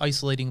don't think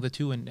isolating the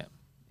two and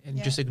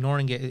just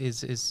ignoring it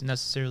is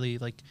necessarily,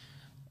 like,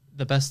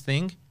 the best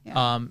thing.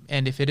 Yeah.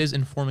 And if it is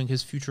informing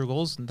his future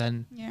goals,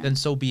 then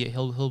so be it.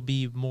 He'll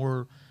be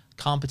more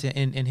competent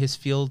in his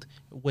field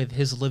with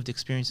his lived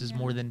experiences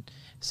more than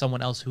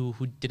someone else who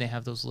didn't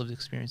have those lived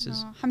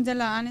experiences. No,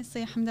 alhamdulillah,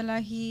 honestly, alhamdulillah,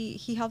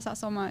 he helps out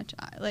so much.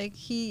 Like,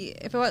 he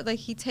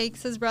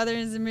takes his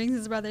brothers and brings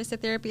his brothers to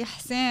therapy.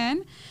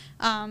 Hassan,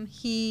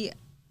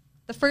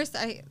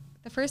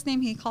 the first name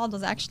he called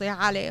was actually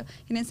Ali.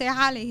 He didn't say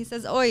Ali, he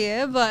says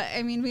Oye, but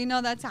I mean, we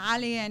know that's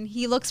Ali, and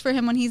he looks for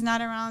him when he's not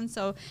around,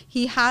 so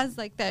he has,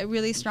 like, that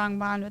really strong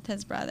bond with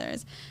his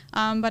brothers.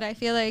 But I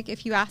feel like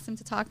if you ask him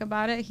to talk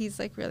about it, he's,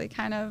 like, really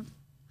kind of,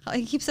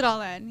 he keeps it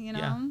all in, you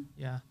know?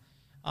 Yeah.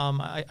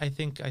 I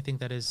think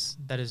that is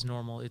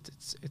normal.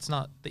 It's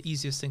not the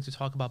easiest thing to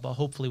talk about, but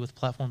hopefully with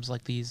platforms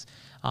like these,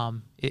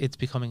 it's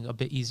becoming a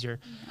bit easier.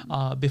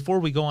 Before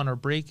we go on our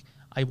break,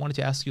 I wanted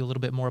to ask you a little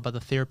bit more about the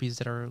therapies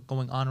that are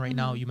going on right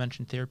now. You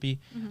mentioned therapy.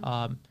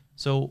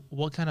 So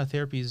what kind of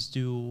therapies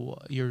do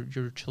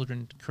your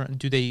children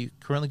do they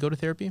currently go to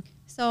therapy?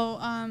 So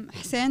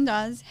Hassan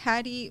does.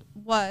 Hadi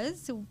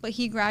was, but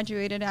he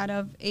graduated out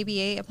of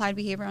ABA, Applied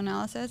Behavioral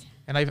Analysis.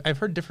 And I've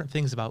heard different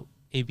things about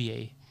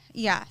ABA.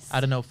 Yes. I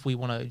don't know if we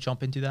want to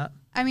jump into that.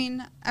 I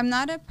mean, I'm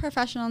not a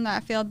professional in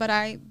that field, but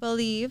I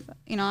believe,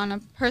 on a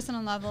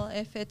personal level,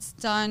 if it's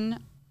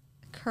done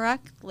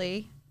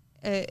correctly,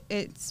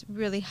 it's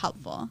really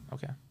helpful.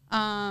 Okay.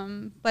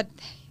 But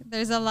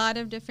there's a lot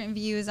of different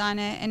views on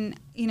it. And,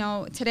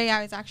 today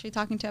I was actually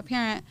talking to a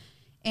parent,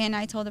 and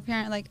I told a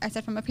parent, I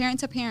said, from a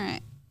parent to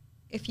parent,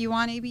 if you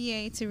want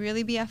ABA to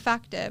really be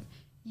effective,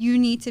 you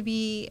need to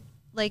be,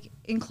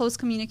 in close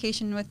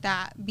communication with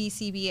that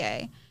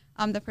BCBA.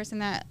 The person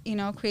that,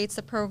 creates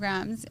the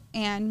programs,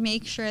 and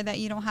make sure that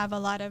you don't have a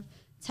lot of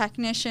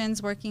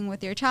technicians working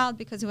with your child,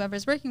 because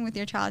whoever's working with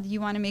your child,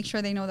 you want to make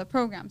sure they know the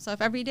program. So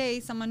if every day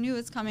someone new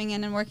is coming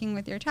in and working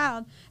with your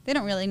child, they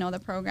don't really know the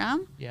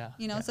program.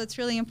 So it's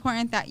really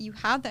important that you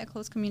have that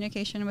close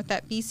communication with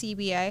that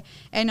BCBA,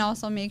 and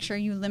also make sure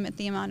you limit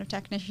the amount of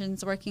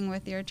technicians working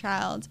with your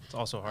child. It's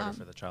also harder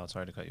for the child.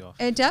 Sorry to cut you off.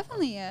 It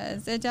definitely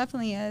is.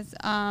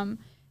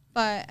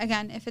 But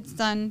again, if it's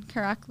done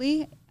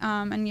correctly,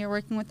 and you're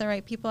working with the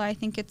right people, I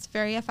think it's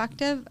very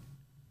effective.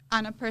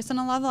 On a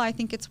personal level, I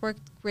think it's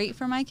worked great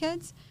for my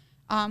kids.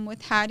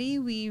 With Hadi,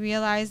 we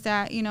realized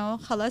that,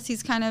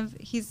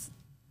 khalas,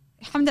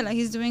 alhamdulillah,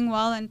 he's doing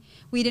well, and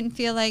we didn't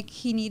feel like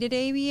he needed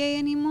ABA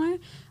anymore.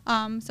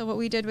 So what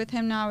we did with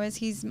him now is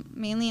he's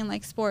mainly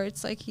in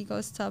sports. He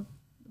goes to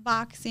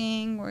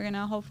boxing. We're going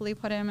to hopefully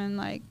put him in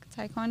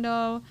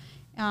taekwondo.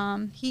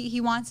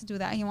 He wants to do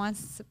that. He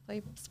wants to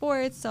play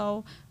sports.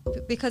 So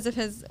because of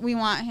we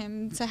want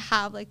him to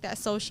have that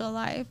social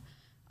life.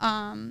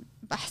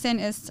 But Hassan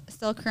is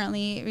still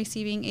currently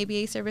receiving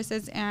ABA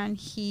services, and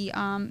he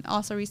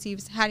also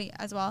receives Hadi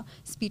as well,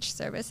 speech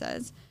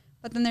services.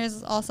 But then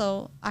there's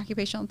also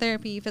occupational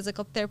therapy,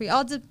 physical therapy.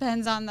 All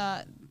depends on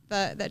the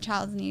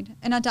child's need.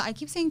 And I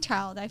keep saying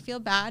child. I feel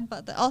bad,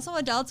 but also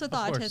adults with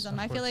autism.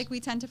 I feel like we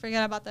tend to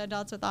forget about the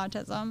adults with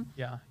autism.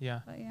 Yeah.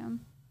 But yeah.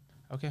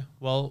 Okay.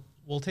 Well,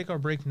 we'll take our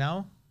break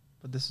now,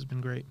 but this has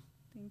been great.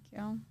 Thank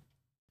you.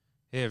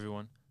 Hey,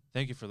 everyone.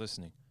 Thank you for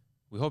listening.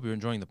 We hope you're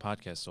enjoying the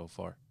podcast so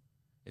far.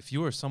 If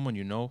you or someone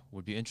you know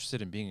would be interested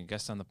in being a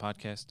guest on the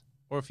podcast,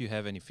 or if you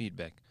have any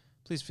feedback,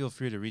 please feel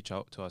free to reach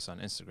out to us on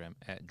Instagram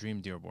at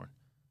DreamDearborn,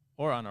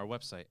 or on our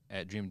website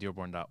at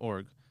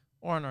dreamdearborn.org,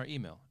 or on our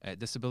email at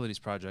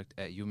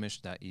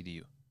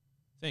disabilitiesproject@umich.edu.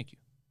 Thank you.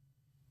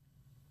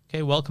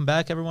 Okay, welcome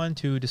back, everyone,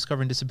 to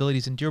Discovering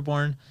Disabilities in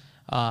Dearborn,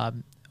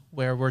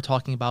 where we're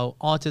talking about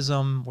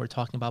autism, we're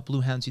talking about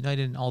Blue Hands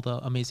United and all the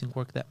amazing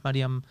work that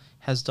Mariam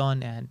has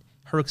done and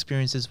her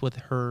experiences with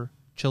her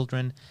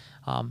children.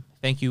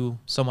 Thank you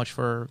so much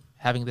for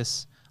having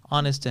this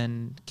honest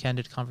and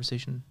candid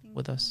conversation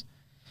with us.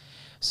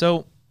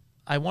 So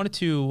I wanted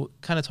to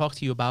kind of talk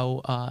to you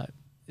about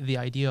the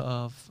idea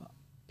of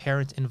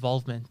parent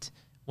involvement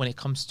when it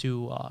comes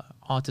to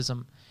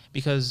autism,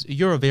 because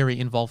you're a very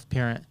involved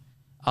parent.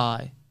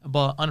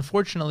 But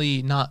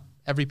unfortunately, not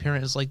every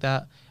parent is like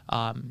that.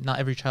 Not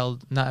every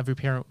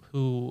parent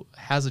who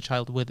has a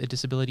child with a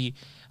disability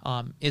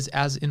is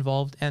as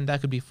involved, and that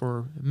could be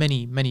for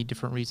many, many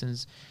different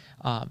reasons.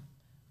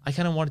 I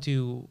kind of wanted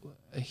to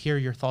hear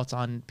your thoughts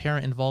on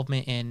parent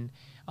involvement in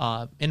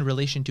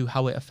relation to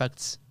how it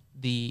affects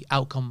the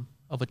outcome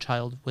of a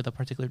child with a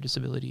particular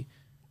disability.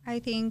 I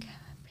think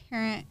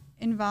parent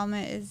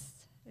involvement is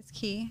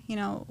key.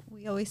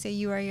 We always say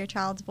you are your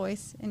child's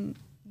voice, and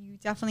you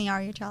definitely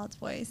are your child's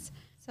voice.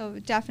 So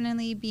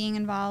definitely being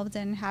involved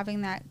and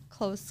having that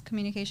close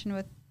communication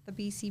with the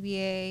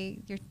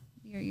BCBA,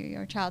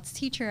 your child's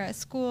teacher at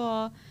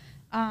school.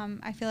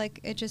 I feel like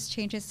it just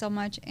changes so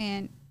much,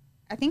 and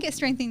I think it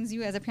strengthens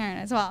you as a parent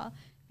as well,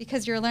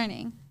 because you're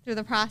learning through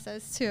the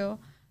process too.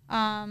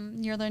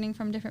 You're learning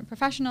from different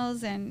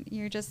professionals, and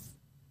you're just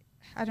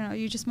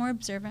more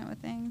observant with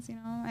things,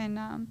 And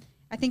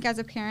I think as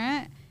a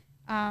parent,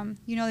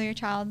 you know your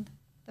child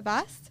the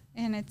best,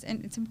 and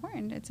it's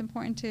important. It's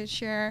important to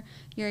share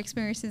your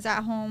experiences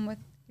at home with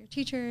your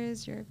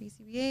teachers, your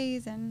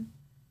BCBAs, and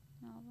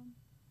all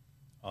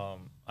of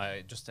them.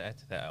 Just to add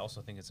to that, I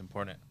also think it's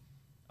important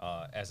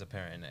as a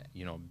parent,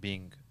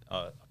 being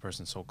a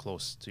person so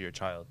close to your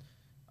child.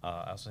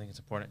 I also think it's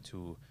important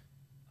to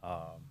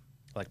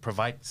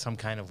provide some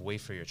kind of way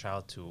for your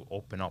child to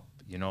open up,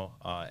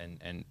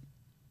 and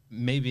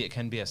maybe it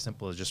can be as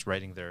simple as just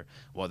writing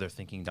what they're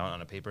thinking down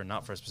on a paper,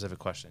 not for a specific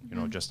question,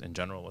 just in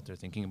general what they're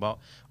thinking about,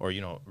 or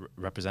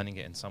representing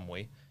it in some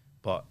way.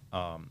 But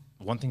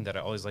one thing that I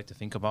always like to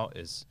think about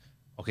is,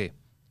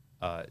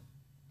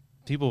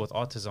 people with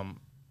autism,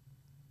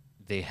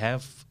 they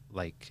have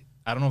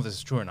I don't know if this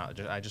is true or not.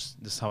 This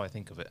is how I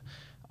think of it.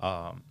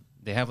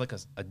 They have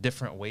a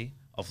different way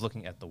of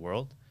looking at the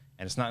world,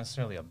 and it's not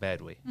necessarily a bad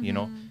way, you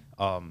know.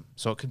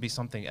 So it could be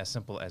something as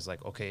simple as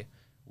like, okay,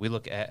 we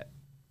look at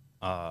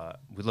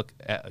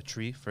a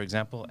tree, for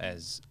example,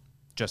 as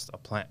just a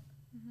plant,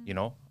 you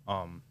know,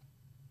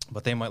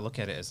 but they might look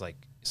at it as like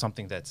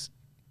something that's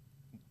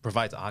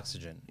provides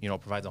oxygen, you know,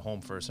 provides a home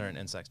for certain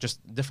insects,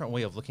 just different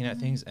way of looking at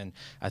things. And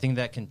I think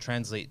that can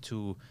translate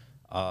to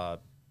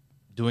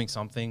doing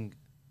something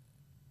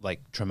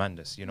like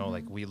tremendous, you know,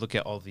 like we look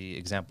at all the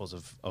examples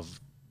of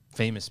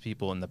famous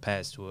people in the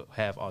past who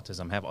have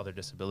autism, have other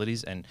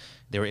disabilities, and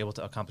they were able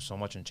to accomplish so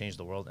much and change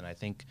the world. And I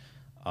think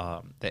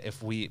that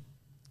if we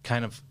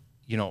kind of,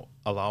 you know,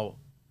 allow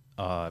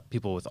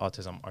people with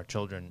autism, our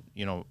children,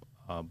 you know,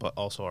 but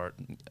also our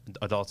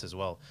adults as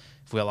well,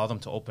 if we allow them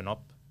to open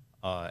up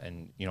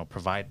and, you know,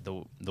 provide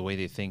the way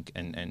they think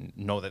and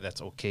know that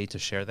that's okay to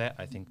share that,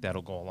 I think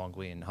that'll go a long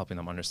way in helping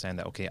them understand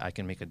that, okay, I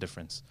can make a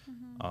difference.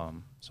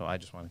 So I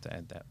just wanted to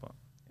add that. But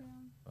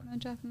no,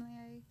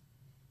 definitely,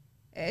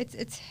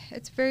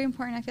 it's very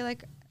important. I feel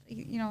like,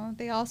 you know,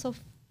 they also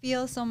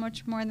feel so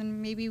much more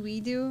than maybe we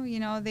do. You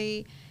know,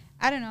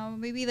 I don't know,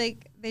 maybe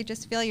like they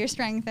just feel your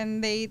strength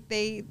and they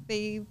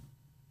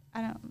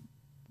I don't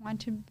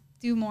want to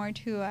do more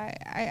too.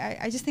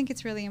 I just think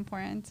it's really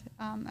important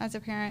as a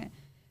parent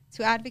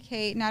to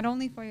advocate not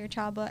only for your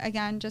child, but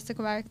again, just to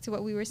go back to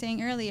what we were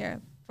saying earlier,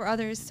 for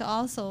others to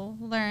also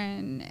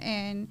learn.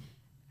 And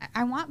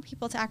I want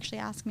people to actually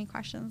ask me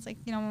questions, like,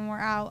 you know, when we're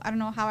out. I don't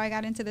know how I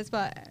got into this,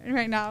 but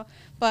right now,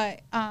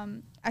 but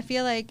I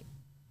feel like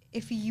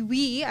if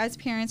we as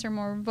parents are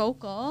more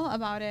vocal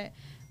about it,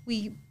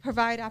 we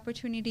provide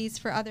opportunities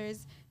for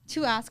others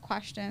to ask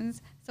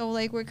questions. So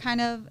like we're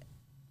kind of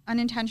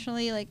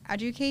unintentionally like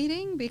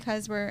educating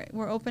because we're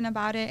open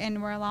about it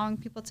and we're allowing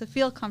people to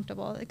feel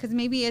comfortable, because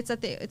maybe it's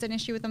an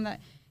issue with them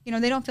that, you know,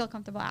 they don't feel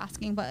comfortable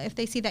asking, but if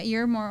they see that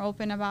you're more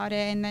open about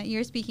it and that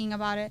you're speaking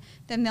about it,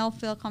 then they'll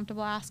feel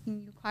comfortable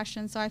asking you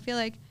questions. So I feel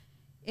like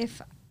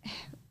if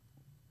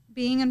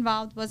being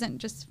involved wasn't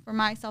just for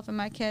myself and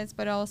my kids,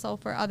 but also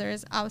for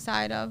others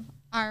outside of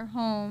our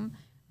home,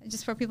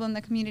 just for people in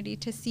the community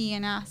to see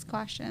and ask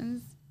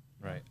questions.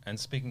 Right. And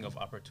speaking of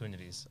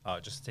opportunities,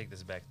 just to take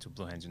this back to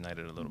Blue Hands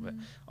United a little bit,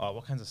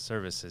 what kinds of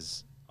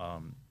services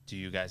do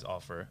you guys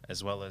offer,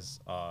 as well as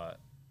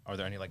are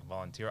there any like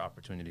volunteer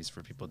opportunities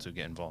for people to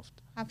get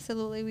involved?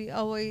 Absolutely. We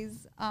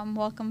always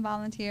welcome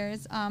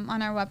volunteers.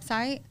 On our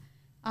website,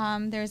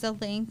 there's a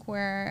link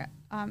where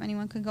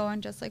anyone can go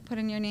and just like put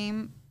in your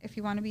name if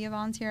you want to be a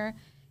volunteer.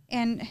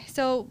 And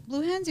so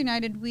Blue Hands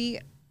United,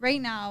 right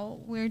now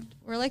we're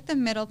like the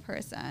middle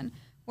person.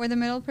 We're the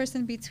middle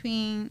person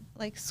between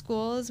like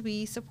schools.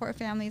 We support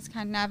families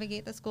kind of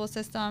navigate the school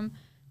system,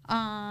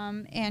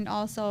 and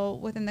also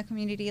within the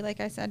community. Like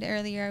I said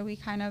earlier, we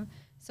kind of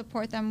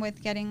support them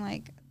with getting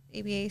like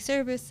ABA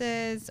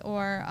services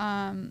or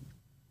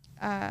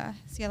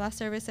CLS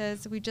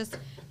services.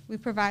 We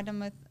provide them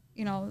with,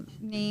 you know,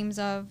 names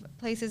of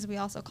places. We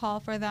also call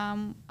for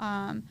them,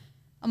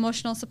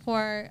 emotional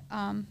support,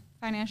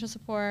 financial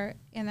support,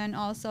 and then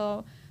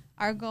also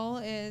our goal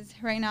is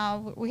right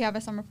now we have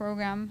a summer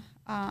program.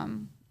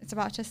 It's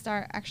about to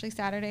start actually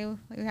Saturday.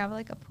 We have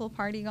like a pool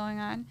party going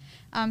on.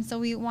 So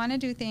we want to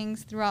do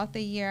things throughout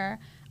the year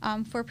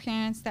for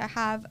parents that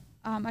have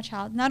a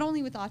child, not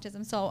only with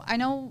autism. So I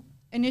know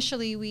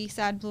initially we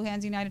said Blue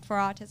Hands United for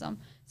autism.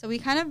 So we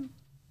kind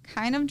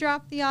of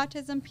dropped the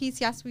autism piece.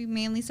 Yes, we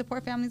mainly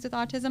support families with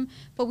autism,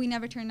 but we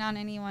never turn down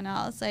anyone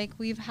else. Like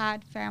we've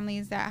had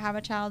families that have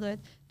a child with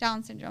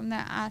Down syndrome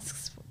that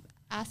asks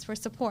for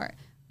support.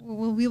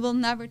 We will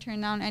never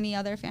turn down any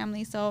other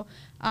family. So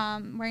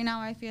right now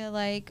I feel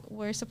like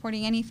we're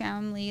supporting any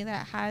family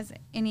that has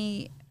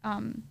any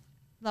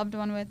loved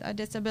one with a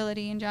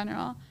disability in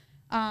general.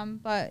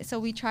 But so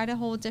we try to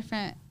hold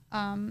different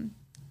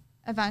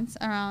events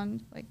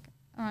around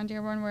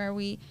Dearborn where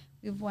we've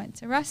went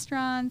to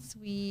restaurants,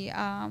 we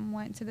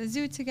went to the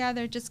zoo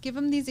together, just give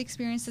them these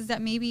experiences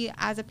that maybe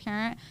as a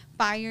parent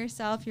by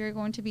yourself you're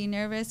going to be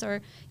nervous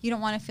or you don't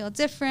want to feel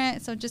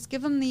different. So just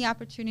give them the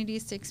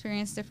opportunities to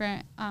experience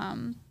different,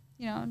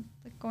 you know,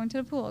 like going to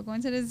the pool,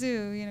 going to the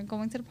zoo, you know,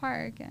 going to the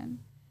park. And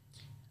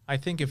I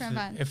think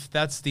if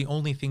that's the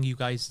only thing you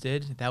guys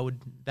did,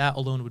 that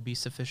alone would be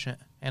sufficient.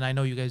 And I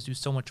know you guys do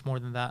so much more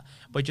than that,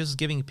 but just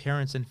giving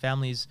parents and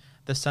families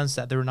the sense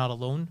that they're not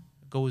alone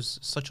goes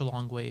such a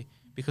long way.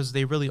 Because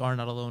they really are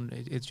not alone.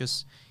 It's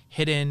just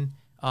hidden,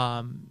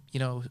 you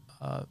know,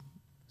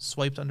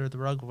 swiped under the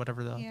rug or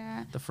whatever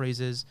the phrase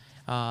is.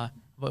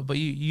 But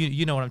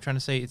you know what I'm trying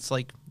to say. It's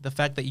like the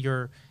fact that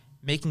you're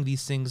making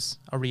these things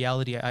a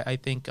reality, I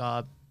think,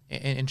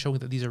 and showing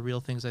that these are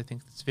real things, I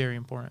think it's very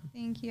important.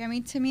 Thank you. I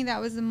mean, to me,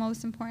 that was the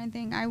most important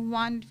thing. I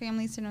wanted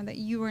families to know that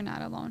you are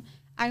not alone.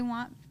 I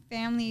want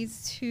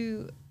families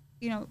to,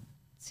 you know,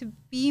 to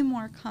be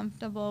more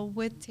comfortable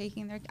with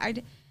taking their...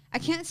 I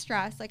can't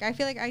stress, like I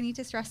feel like I need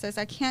to stress this.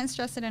 I can't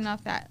stress it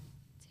enough that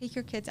take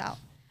your kids out.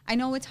 I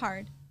know it's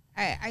hard.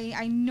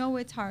 I know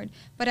it's hard,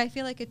 but I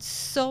feel like it's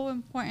so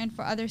important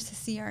for others to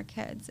see our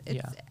kids.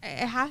 It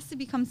has to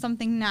become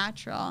something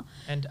natural.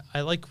 And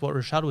I like what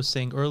Rashad was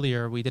saying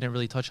earlier. We didn't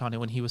really touch on it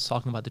when he was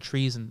talking about the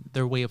trees and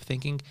their way of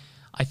thinking.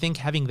 I think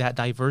having that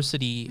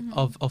diversity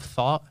of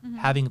thought,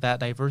 having that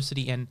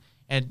diversity and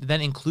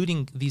then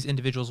including these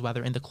individuals,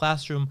 whether in the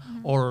classroom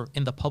or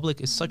in the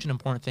public, is such an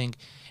important thing.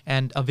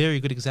 And a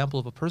very good example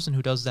of a person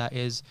who does that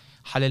is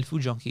Halal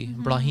Food Junkie,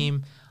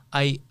 Ibrahim.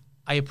 I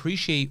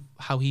appreciate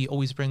how he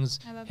always brings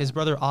his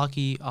brother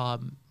Aki,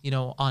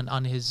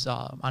 on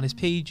his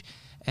page,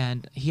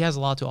 and he has a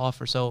lot to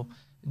offer. So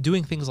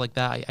doing things like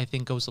that, I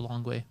think, goes a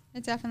long way.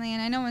 It definitely,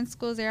 and I know in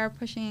schools they are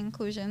pushing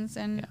inclusions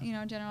and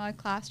general ed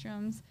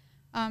classrooms,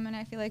 and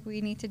I feel like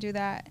we need to do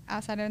that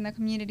outside in the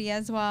community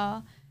as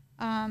well.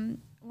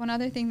 One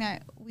other thing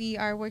that we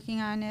are working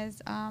on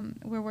is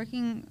we're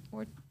working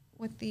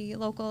with the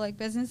local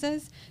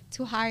businesses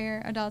to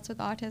hire adults with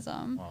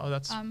autism. Oh,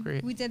 that's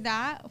great. We did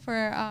that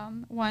for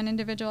one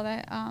individual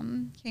that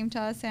came to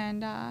us,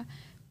 and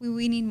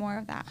we need more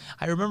of that.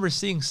 I remember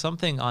seeing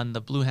something on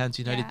the Blue Hands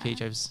United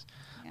page. I was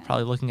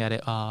probably looking at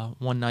it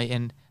one night,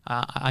 and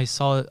I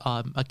saw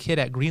a kid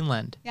at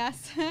Greenland.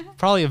 Yes.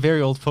 Probably a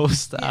very old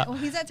post. Well,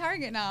 he's at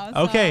Target now. So,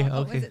 okay.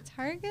 Was it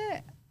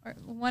Target? Or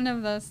one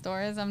of the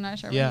stores, I'm not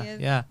sure where he is.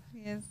 He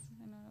is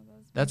in one of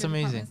those That's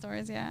amazing.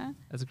 Stores,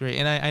 That's great.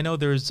 And I know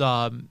there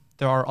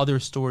are other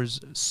stores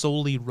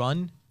solely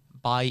run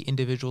by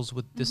individuals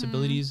with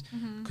disabilities.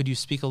 Could you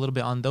speak a little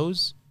bit on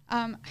those?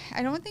 I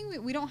don't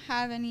think we don't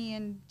have any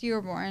in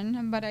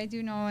Dearborn, but I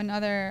do know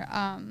another.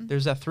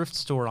 There's that thrift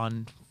store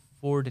on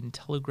Ford and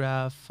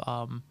Telegraph.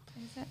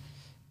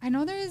 I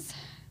know there's.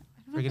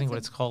 Forgetting what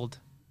it's called.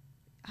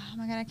 Oh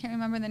my God, I can't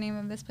remember the name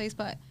of this place,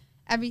 but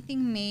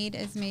everything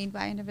is made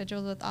by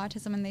individuals with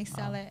autism, and they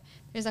sell it.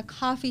 There's a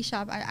coffee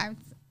shop. I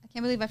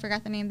can't believe I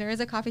forgot the name. There is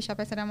a coffee shop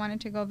I said I wanted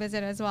to go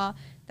visit as well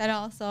that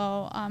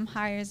also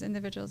hires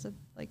individuals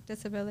with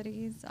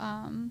disabilities.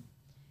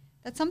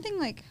 That's something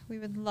we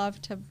would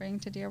love to bring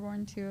to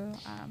Dearborn too.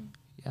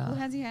 Blue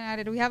Hands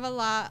United. We have a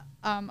lot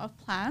of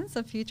plans,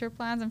 of future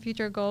plans and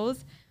future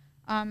goals.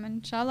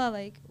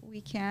 Inshallah,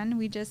 we can.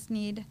 We just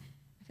need,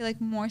 I feel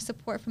more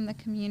support from the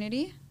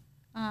community.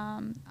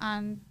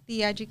 On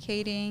the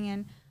educating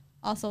and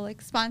also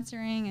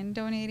sponsoring and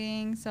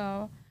donating,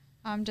 so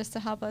just to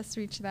help us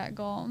reach that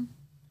goal.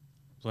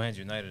 Blue Hands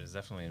United is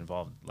definitely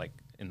involved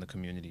in the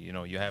community.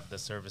 You have the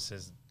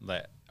services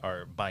that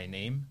are by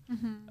name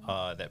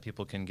that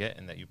people can get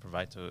and that you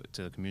provide to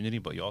the community,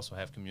 but you also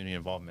have community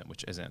involvement,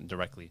 which isn't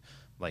directly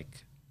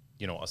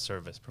a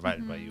service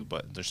provided by you,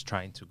 but just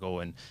trying to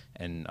go and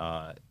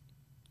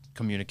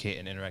communicate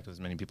and interact with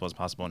as many people as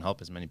possible and help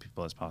as many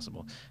people as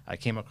possible. I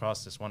came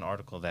across this one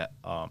article that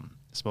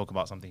spoke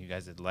about something you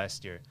guys did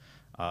last year,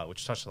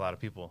 which touched a lot of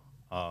people,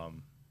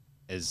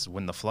 is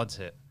when the floods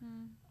hit.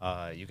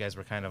 You guys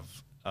were kind of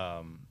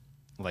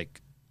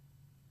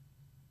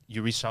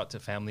you reached out to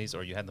families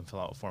or you had them fill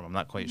out a form. I'm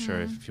not quite sure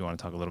if you want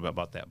to talk a little bit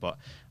about that, but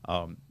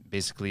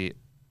basically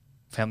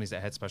families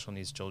that had special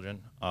needs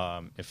children,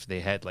 if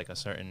they had a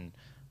certain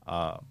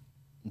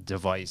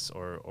device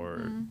or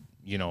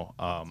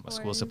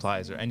school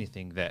supplies or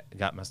anything that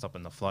got messed up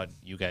in the flood,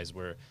 you guys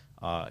were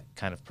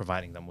kind of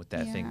providing them with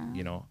that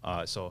thing,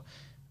 so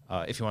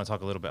if you want to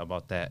talk a little bit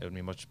about that, it would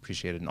be much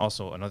appreciated. And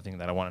also another thing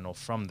that I want to know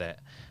from that,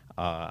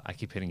 I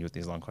keep hitting you with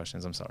these long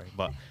questions, I'm sorry,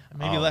 but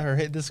maybe let her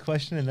hit this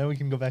question and then we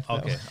can go back to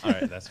that one. All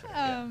right, that's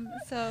fair.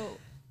 So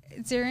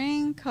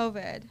during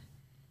COVID,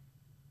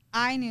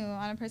 I knew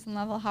on a personal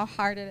level how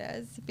hard it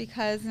is,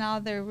 because now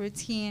their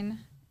routine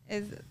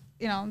was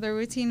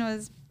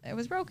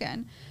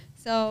broken.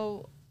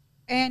 So,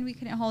 and we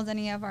couldn't hold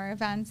any of our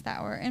events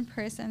that were in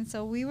person.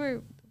 So we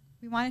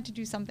wanted to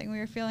do something. We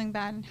were feeling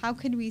bad, and how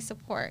could we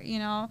support,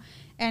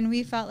 And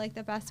we felt like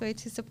the best way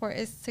to support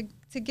is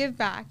to give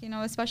back,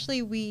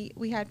 especially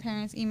we had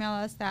parents email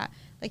us that,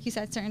 like you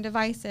said, certain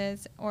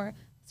devices or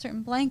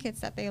certain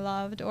blankets that they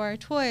loved or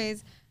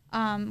toys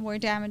were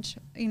damaged,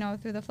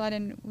 through the flood,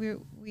 and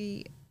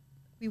we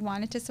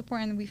wanted to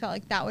support, and we felt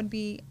like that would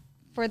be,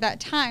 for that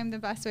time, the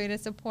best way to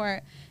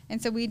support.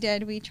 And so we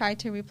tried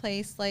to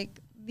replace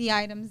the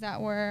items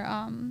that were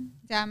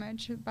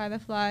damaged by the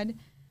flood.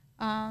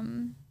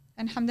 And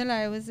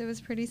alhamdulillah, it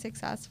was pretty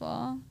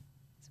successful.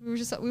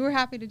 So we were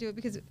happy to do it,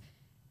 because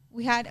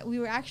we have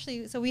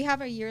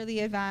a yearly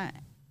event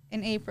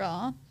in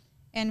April,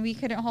 and we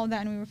couldn't hold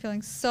that, and we were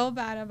feeling so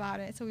bad about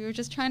it. So we were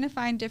just trying to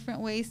find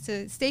different ways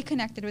to stay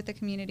connected with the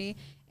community,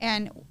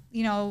 and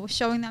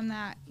showing them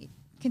that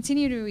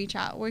continue to reach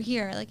out. We're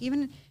here,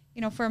 even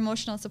for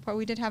emotional support.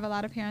 We did have a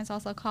lot of parents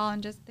also call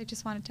and they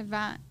just wanted to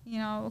vent,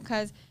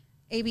 because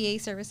ABA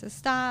services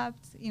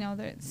stopped,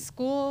 they're at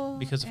school.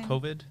 Because of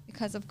COVID?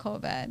 Because of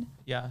COVID.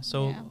 Yeah,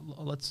 so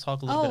let's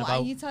talk a little bit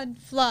about... you said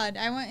flood.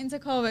 I went into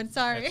COVID,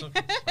 sorry. It's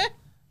okay.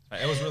 It's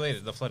fine. It was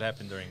related. The flood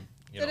happened during...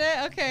 Did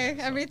it? Okay,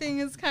 so everything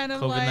is kind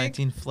of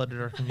COVID-19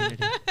 flooded our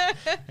community.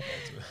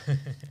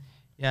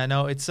 Yeah,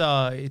 no, it's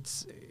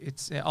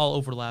all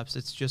overlaps.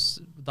 It's just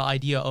the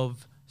idea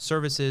of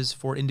services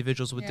for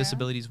individuals with Yeah.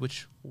 disabilities,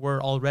 which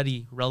were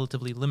already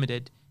relatively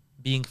limited,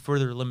 being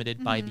further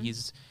limited by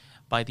these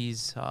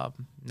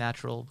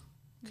natural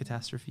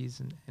catastrophes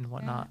and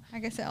whatnot. Yeah. I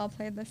guess it all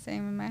played the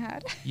same in my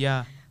head.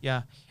 Yeah,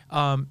 yeah.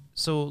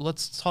 So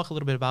let's talk a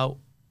little bit about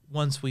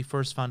once we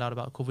first found out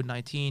about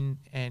COVID-19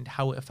 and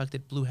how it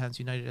affected Blue Hands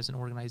United as an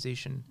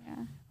organization.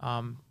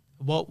 Yeah.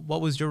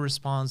 What was your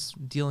response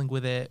dealing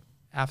with it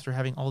after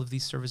having all of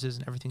these services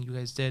and everything you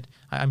guys did?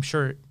 I'm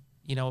sure,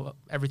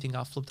 everything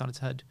got flipped on its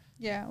head.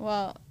 Yeah,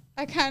 well,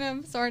 I kind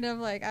of sort of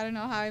like, I don't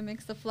know how I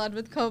mixed the flood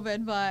with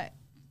COVID, but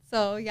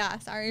so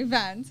yes, our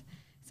event.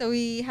 So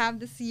we have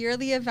this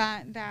yearly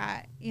event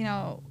that,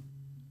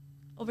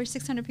 over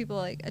 600 people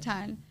like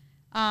attend.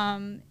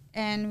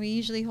 And we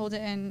usually hold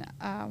it in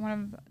one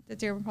of the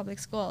Dearborn Public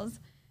Schools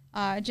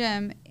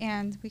gym,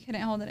 and we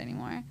couldn't hold it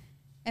anymore.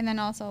 And then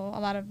also a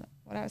lot of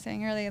what I was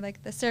saying earlier,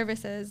 like the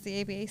services,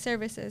 the ABA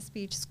services,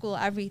 speech, school,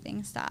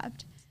 everything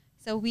stopped.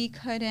 So we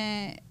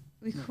couldn't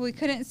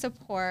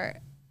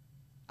support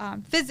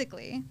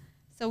physically.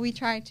 So we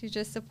tried to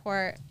just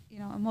support,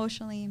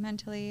 emotionally,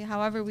 mentally,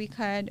 however we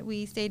could.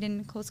 We stayed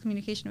in close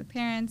communication with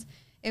parents.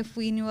 If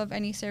we knew of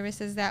any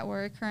services that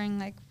were occurring,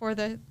 like for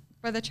the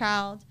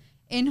child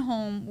in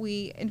home,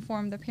 we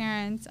informed the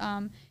parents.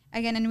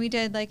 Again, and we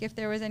did, like, if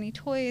there was any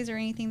toys or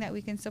anything that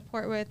we can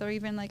support with, or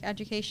even like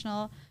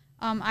educational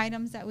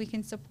items that we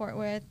can support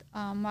with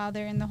while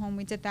they're in the home,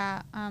 we did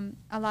that.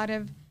 A lot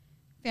of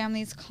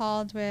families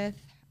called with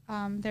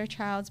their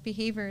child's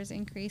behaviors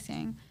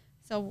increasing.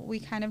 So we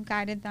kind of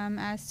guided them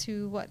as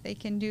to what they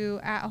can do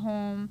at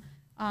home.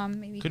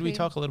 Maybe could we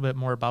talk a little bit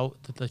more about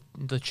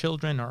the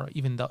children or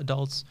even the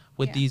adults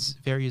with these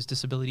various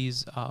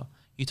disabilities?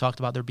 You talked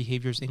about their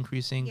behaviors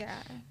increasing. Yeah.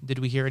 Did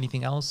we hear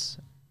anything else?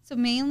 So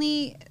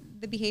mainly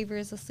the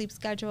behaviors, the sleep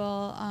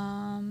schedule,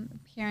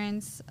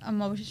 parents,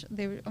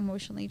 they were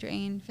emotionally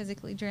drained,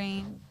 physically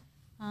drained.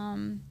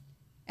 And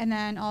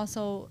then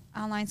also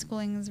online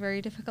schooling is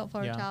very difficult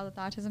for a child with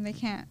autism. They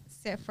can't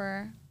sit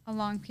for a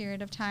long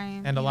period of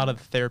time. And a lot of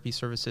therapy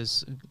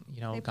services,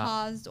 they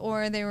paused,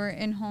 or they were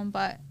in home,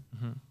 but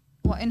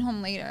in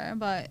home later,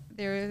 but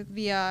they're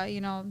via,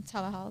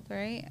 telehealth,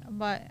 right?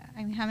 But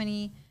I mean, how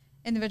many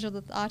individuals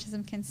with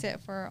autism can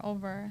sit for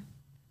over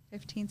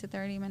 15 to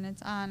 30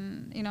 minutes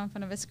on, in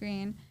front of a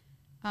screen?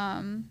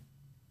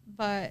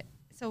 But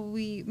so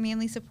we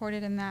mainly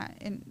supported in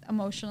that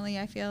emotionally,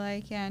 I feel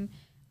like, and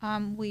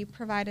we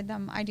provided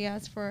them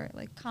ideas for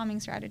like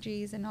calming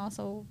strategies and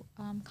also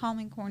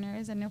calming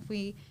corners. And if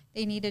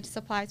they needed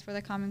supplies for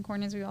the calming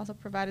corners, we also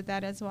provided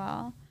that as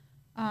well.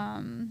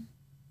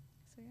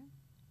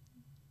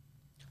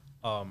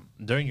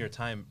 During your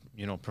time,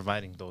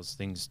 providing those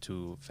things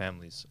to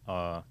families,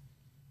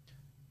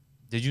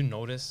 did you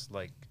notice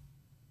like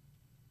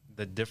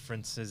the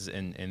differences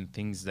in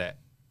things that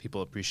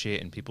people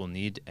appreciate and people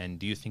need? And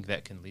do you think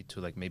that can lead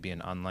to like maybe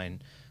an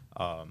online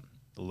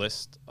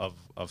list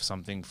of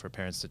something for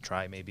parents to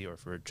try, maybe, or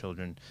for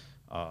children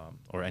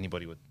or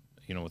anybody with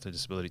with a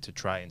disability to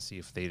try and see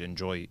if they'd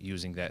enjoy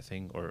using that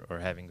thing or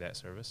having that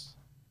service?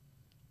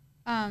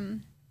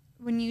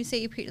 When you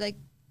say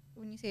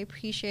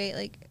appreciate,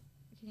 like,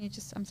 can you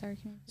just, I'm sorry,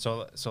 can you?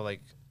 So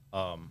like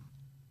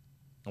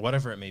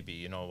whatever it may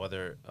be,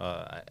 whether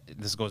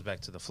this goes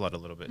back to the flood a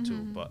little bit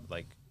too, but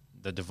like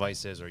the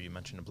devices, or you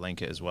mentioned a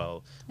blanket as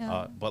well,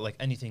 but like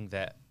anything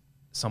that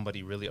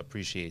somebody really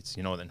appreciates,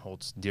 and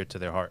holds dear to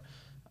their heart.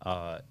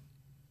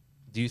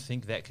 Do you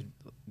think that could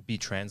be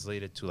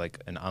translated to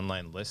like an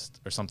online list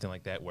or something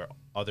like that, where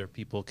other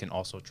people can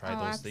also try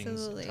those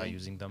things, try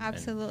using them?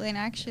 Absolutely, and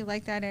I actually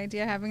like that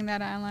idea, having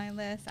that online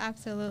list.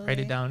 Absolutely. Write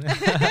it down.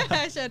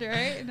 I should,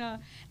 right?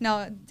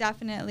 No,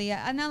 definitely.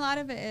 And a lot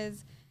of it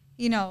is,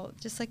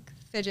 just like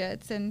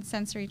fidgets and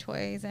sensory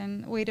toys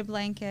and weighted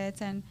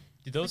blankets. And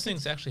do those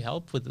things actually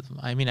help with?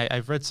 I mean,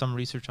 I've read some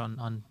research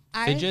on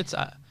fidgets.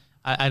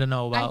 I don't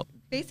know about.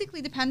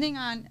 Basically, depending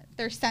on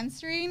their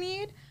sensory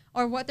need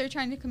or what they're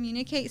trying to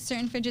communicate,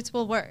 certain fidgets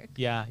will work.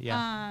 Yeah.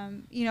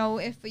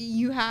 If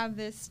you have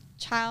this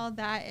child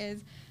that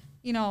is,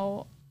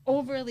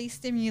 overly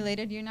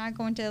stimulated, you're not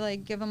going to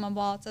like give them a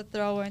ball to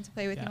throw or to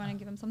play with. You want to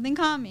give them something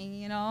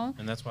calming,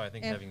 And that's why I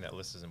think having that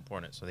list is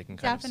important, so they can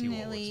kind of see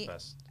what works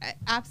best.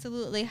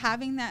 Absolutely,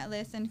 having that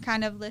list and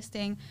kind of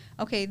listing,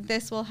 okay,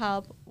 this will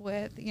help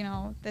with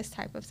this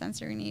type of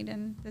sensory need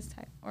and this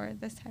type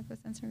of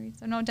sensory need.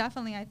 So no,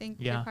 definitely, I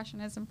think your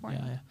question is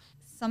important. Yeah.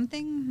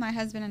 Something my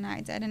husband and I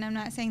did, and I'm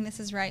not saying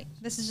this is right.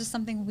 This is just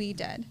something we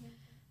did.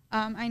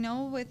 I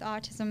know with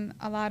autism,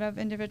 a lot of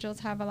individuals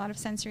have a lot of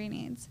sensory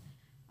needs.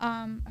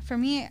 For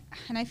me,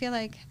 and I feel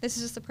like this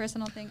is just a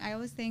personal thing, I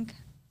always think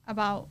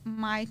about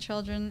my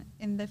children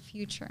in the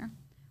future.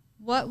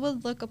 What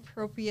would look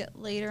appropriate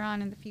later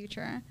on in the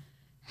future?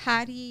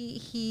 Hattie,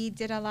 he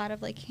did a lot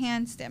of like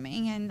hand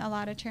stimming and a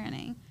lot of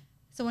turning.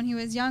 So when he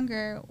was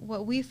younger,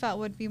 what we felt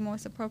would be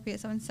most appropriate,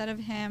 so instead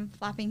of him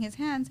flapping his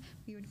hands,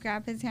 we would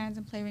grab his hands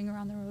and play Ring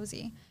Around the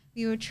Rosie.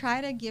 We would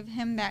try to give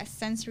him that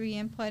sensory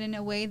input in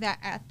a way that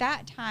at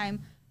that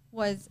time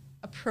was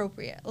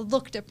appropriate,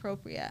 looked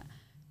appropriate.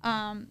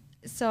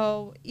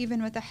 So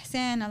even with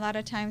Ahsan, a lot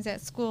of times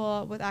at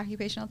school with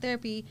occupational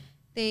therapy,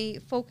 they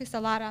focus a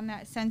lot on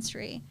that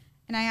sensory.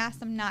 And I ask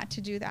them not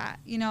to do that.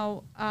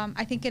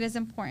 I think it is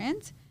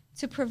important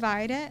to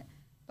provide it,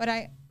 but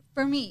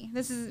for me,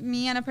 this is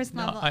me on a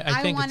personal level,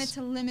 I wanted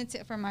to limit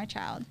it for my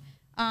child.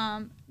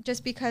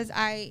 Just because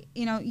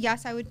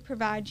yes, I would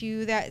provide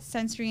you that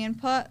sensory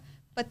input,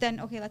 but then,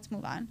 okay, let's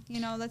move on.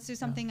 Let's do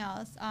something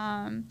else.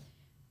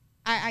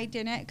 I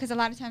didn't, because a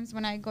lot of times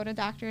when I go to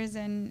doctors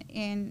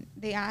and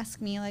they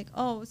ask me like,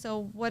 oh,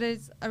 so what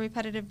is a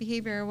repetitive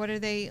behavior? What are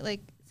they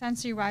like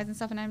sensory wise and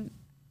stuff?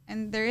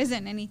 And there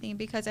isn't anything,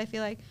 because I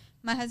feel like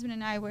my husband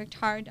and I worked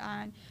hard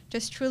on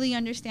just truly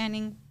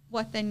understanding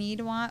what the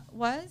need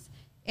was.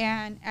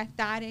 And at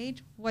that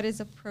age, what is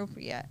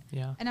appropriate.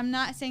 Yeah. And I'm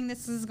not saying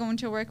this is going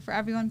to work for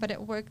everyone, but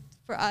it worked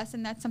for us.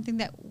 And that's something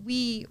that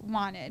we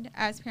wanted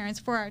as parents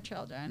for our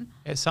children.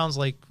 It sounds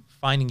like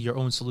finding your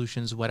own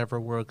solutions,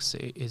 whatever works,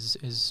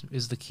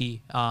 is the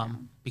key,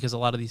 because a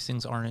lot of these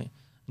things aren't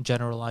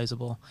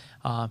generalizable.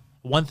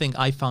 One thing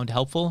I found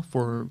helpful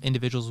for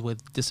individuals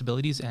with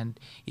disabilities and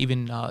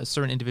even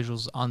certain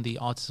individuals on the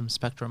autism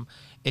spectrum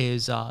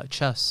is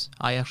chess.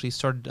 I actually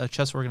started a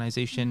chess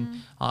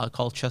organization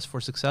called Chess for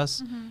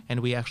Success, and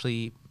we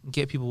actually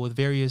get people with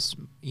various,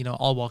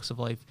 all walks of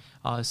life,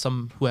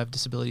 some who have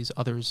disabilities,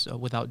 others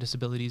without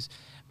disabilities.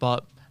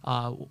 But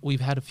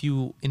we've had a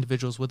few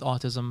individuals with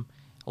autism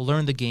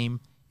learn the game,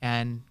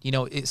 and,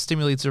 it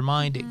stimulates their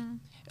mind,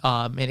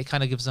 and it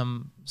kind of gives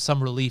them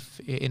some relief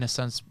in a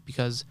sense,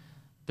 because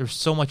there's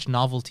so much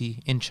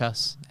novelty in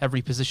chess.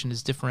 Every position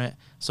is different,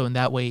 so in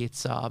that way,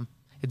 it's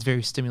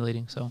very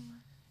stimulating. So,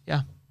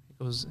 yeah,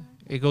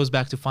 it goes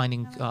back to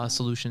finding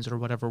solutions or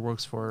whatever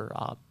works for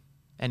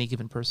any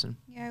given person.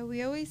 Yeah,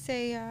 we always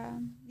say,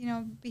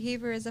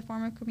 behavior is a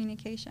form of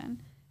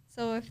communication.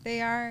 So if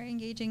they are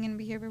engaging in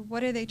behavior,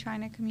 what are they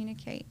trying to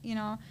communicate?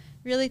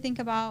 Really think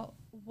about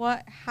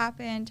what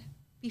happened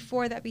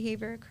before that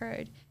behavior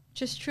occurred.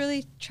 Just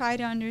truly try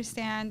to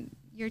understand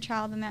your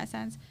child in that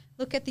sense.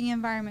 Look at the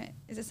environment.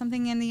 Is it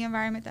something in the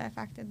environment that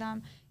affected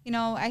them?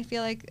 I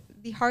feel like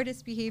the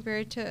hardest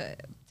behavior to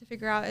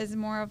figure out is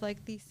more of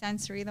like the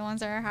sensory, the ones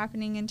that are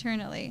happening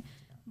internally.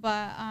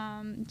 But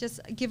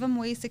just give them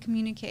ways to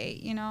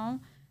communicate,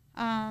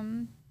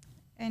 and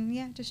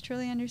yeah, just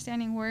truly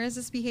understanding, where is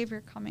this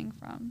behavior coming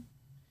from?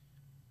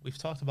 We've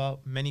talked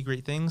about many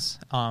great things.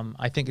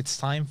 I think it's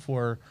time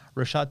for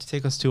Rashad to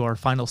take us to our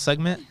final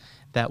segment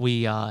that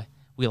we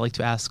like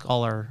to ask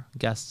all our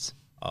guests.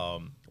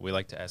 We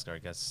like to ask our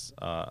guests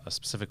a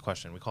specific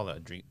question. We call it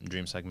a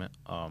dream segment.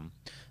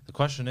 The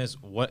question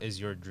is, what is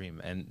your dream?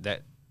 And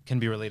that can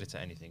be related to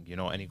anything,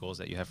 any goals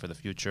that you have for the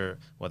future,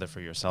 whether for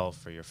yourself,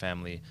 for your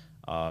family,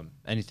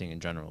 anything in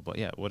general. But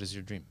yeah, what is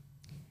your dream?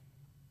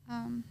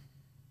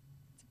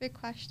 It's a big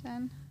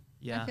question.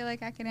 Yeah. I feel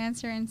like I could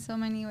answer in so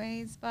many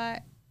ways,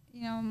 but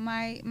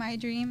my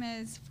dream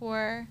is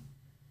for,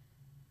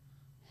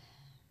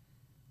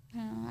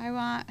 I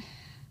want,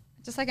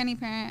 just like any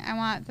parent, I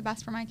want the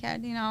best for my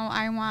kid.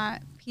 I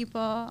want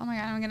people, oh my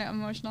God, I'm getting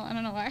emotional. I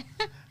don't know why.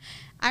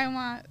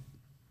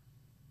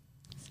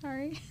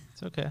 Sorry.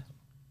 It's okay.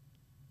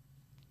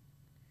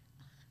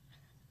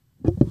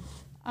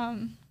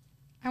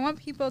 I want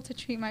people to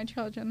treat my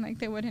children like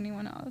they would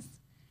anyone else.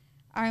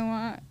 I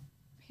want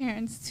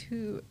parents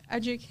to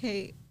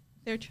educate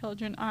their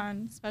children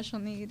on special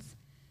needs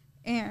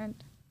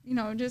and,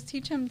 just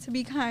teach them to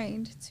be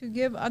kind, to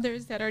give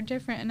others that are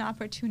different an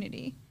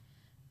opportunity.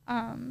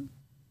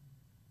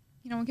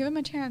 Give them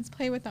a chance,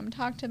 play with them,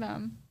 talk to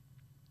them.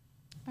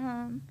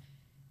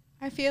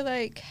 I feel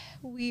like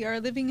we are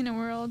living in a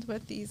world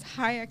with these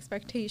high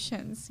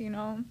expectations,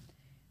 so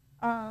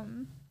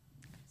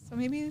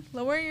maybe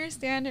lower your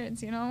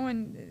standards,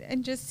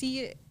 and just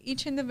see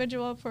each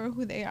individual for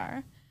who they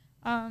are.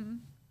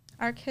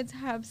 Our kids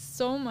have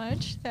so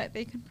much that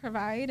they can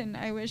provide, and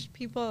I wish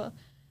people,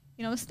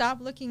 stop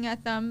looking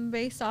at them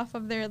based off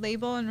of their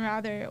label and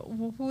rather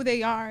who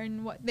they are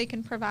and what they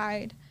can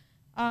provide.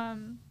 My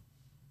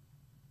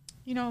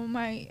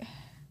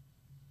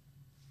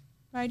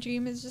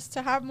dream is just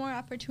to have more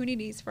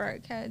opportunities for our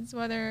kids,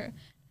 whether,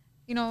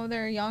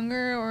 they're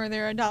younger or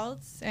they're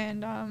adults,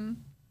 and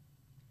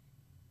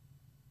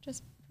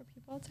just for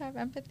people to have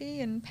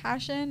empathy and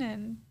passion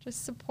and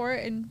just support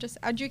and just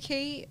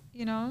educate,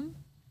 You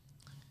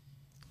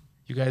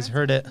guys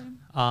heard it.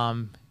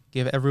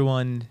 Give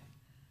everyone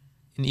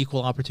an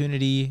equal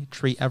opportunity,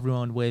 treat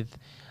everyone with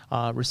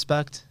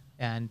respect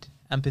and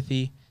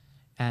empathy.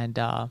 And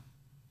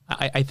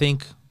I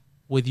think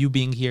with you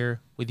being here,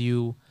 with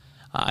you,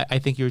 I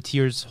think your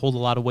tears hold a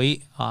lot of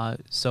weight.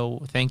 So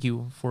thank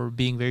you for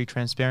being very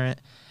transparent.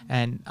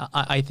 And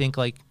I think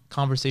like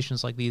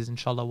conversations like these,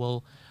 inshallah,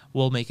 will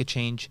make a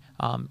change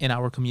in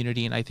our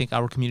community. And I think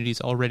our community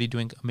is already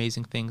doing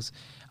amazing things.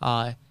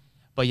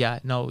 But yeah,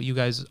 no, you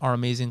guys are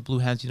amazing. Blue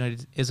Hands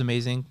United is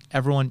amazing.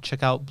 Everyone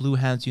check out Blue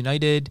Hands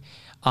United.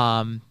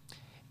 Yeah,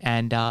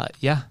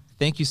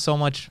 thank you so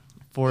much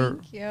for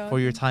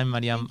your time,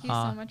 Mariam. Thank you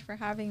so much for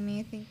having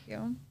me. Thank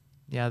you.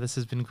 Yeah, this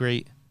has been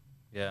great.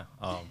 Yeah.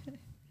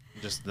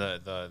 just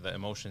the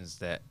emotions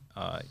that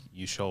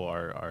you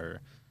show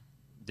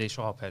they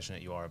show how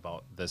passionate you are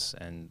about this,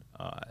 and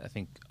I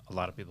think a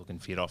lot of people can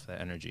feed off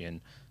that energy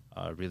and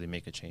really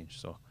make a change.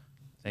 So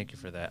thank you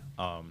for that.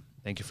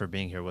 Thank you for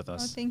being here with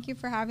us. Oh, thank you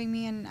for having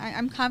me, and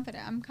I'm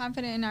confident. I'm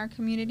confident in our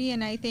community,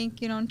 and I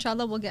think,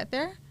 inshallah, we'll get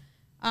there.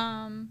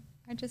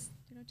 I just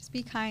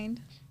be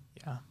kind.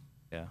 Yeah.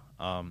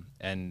 Yeah.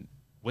 And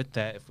with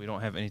that, if we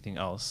don't have anything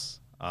else,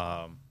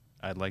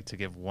 I'd like to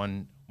give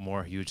one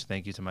more huge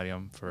thank you to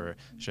Mariam for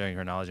sharing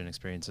her knowledge and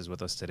experiences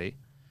with us today.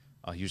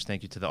 A huge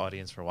thank you to the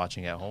audience for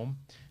watching at home.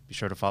 Be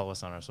sure to follow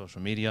us on our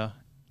social media,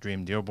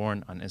 Dream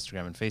Dearborn on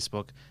Instagram and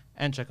Facebook,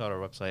 and check out our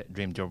website,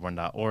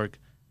 dreamdearborn.org.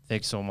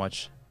 Thanks so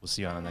much. We'll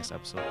see you on the next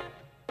episode.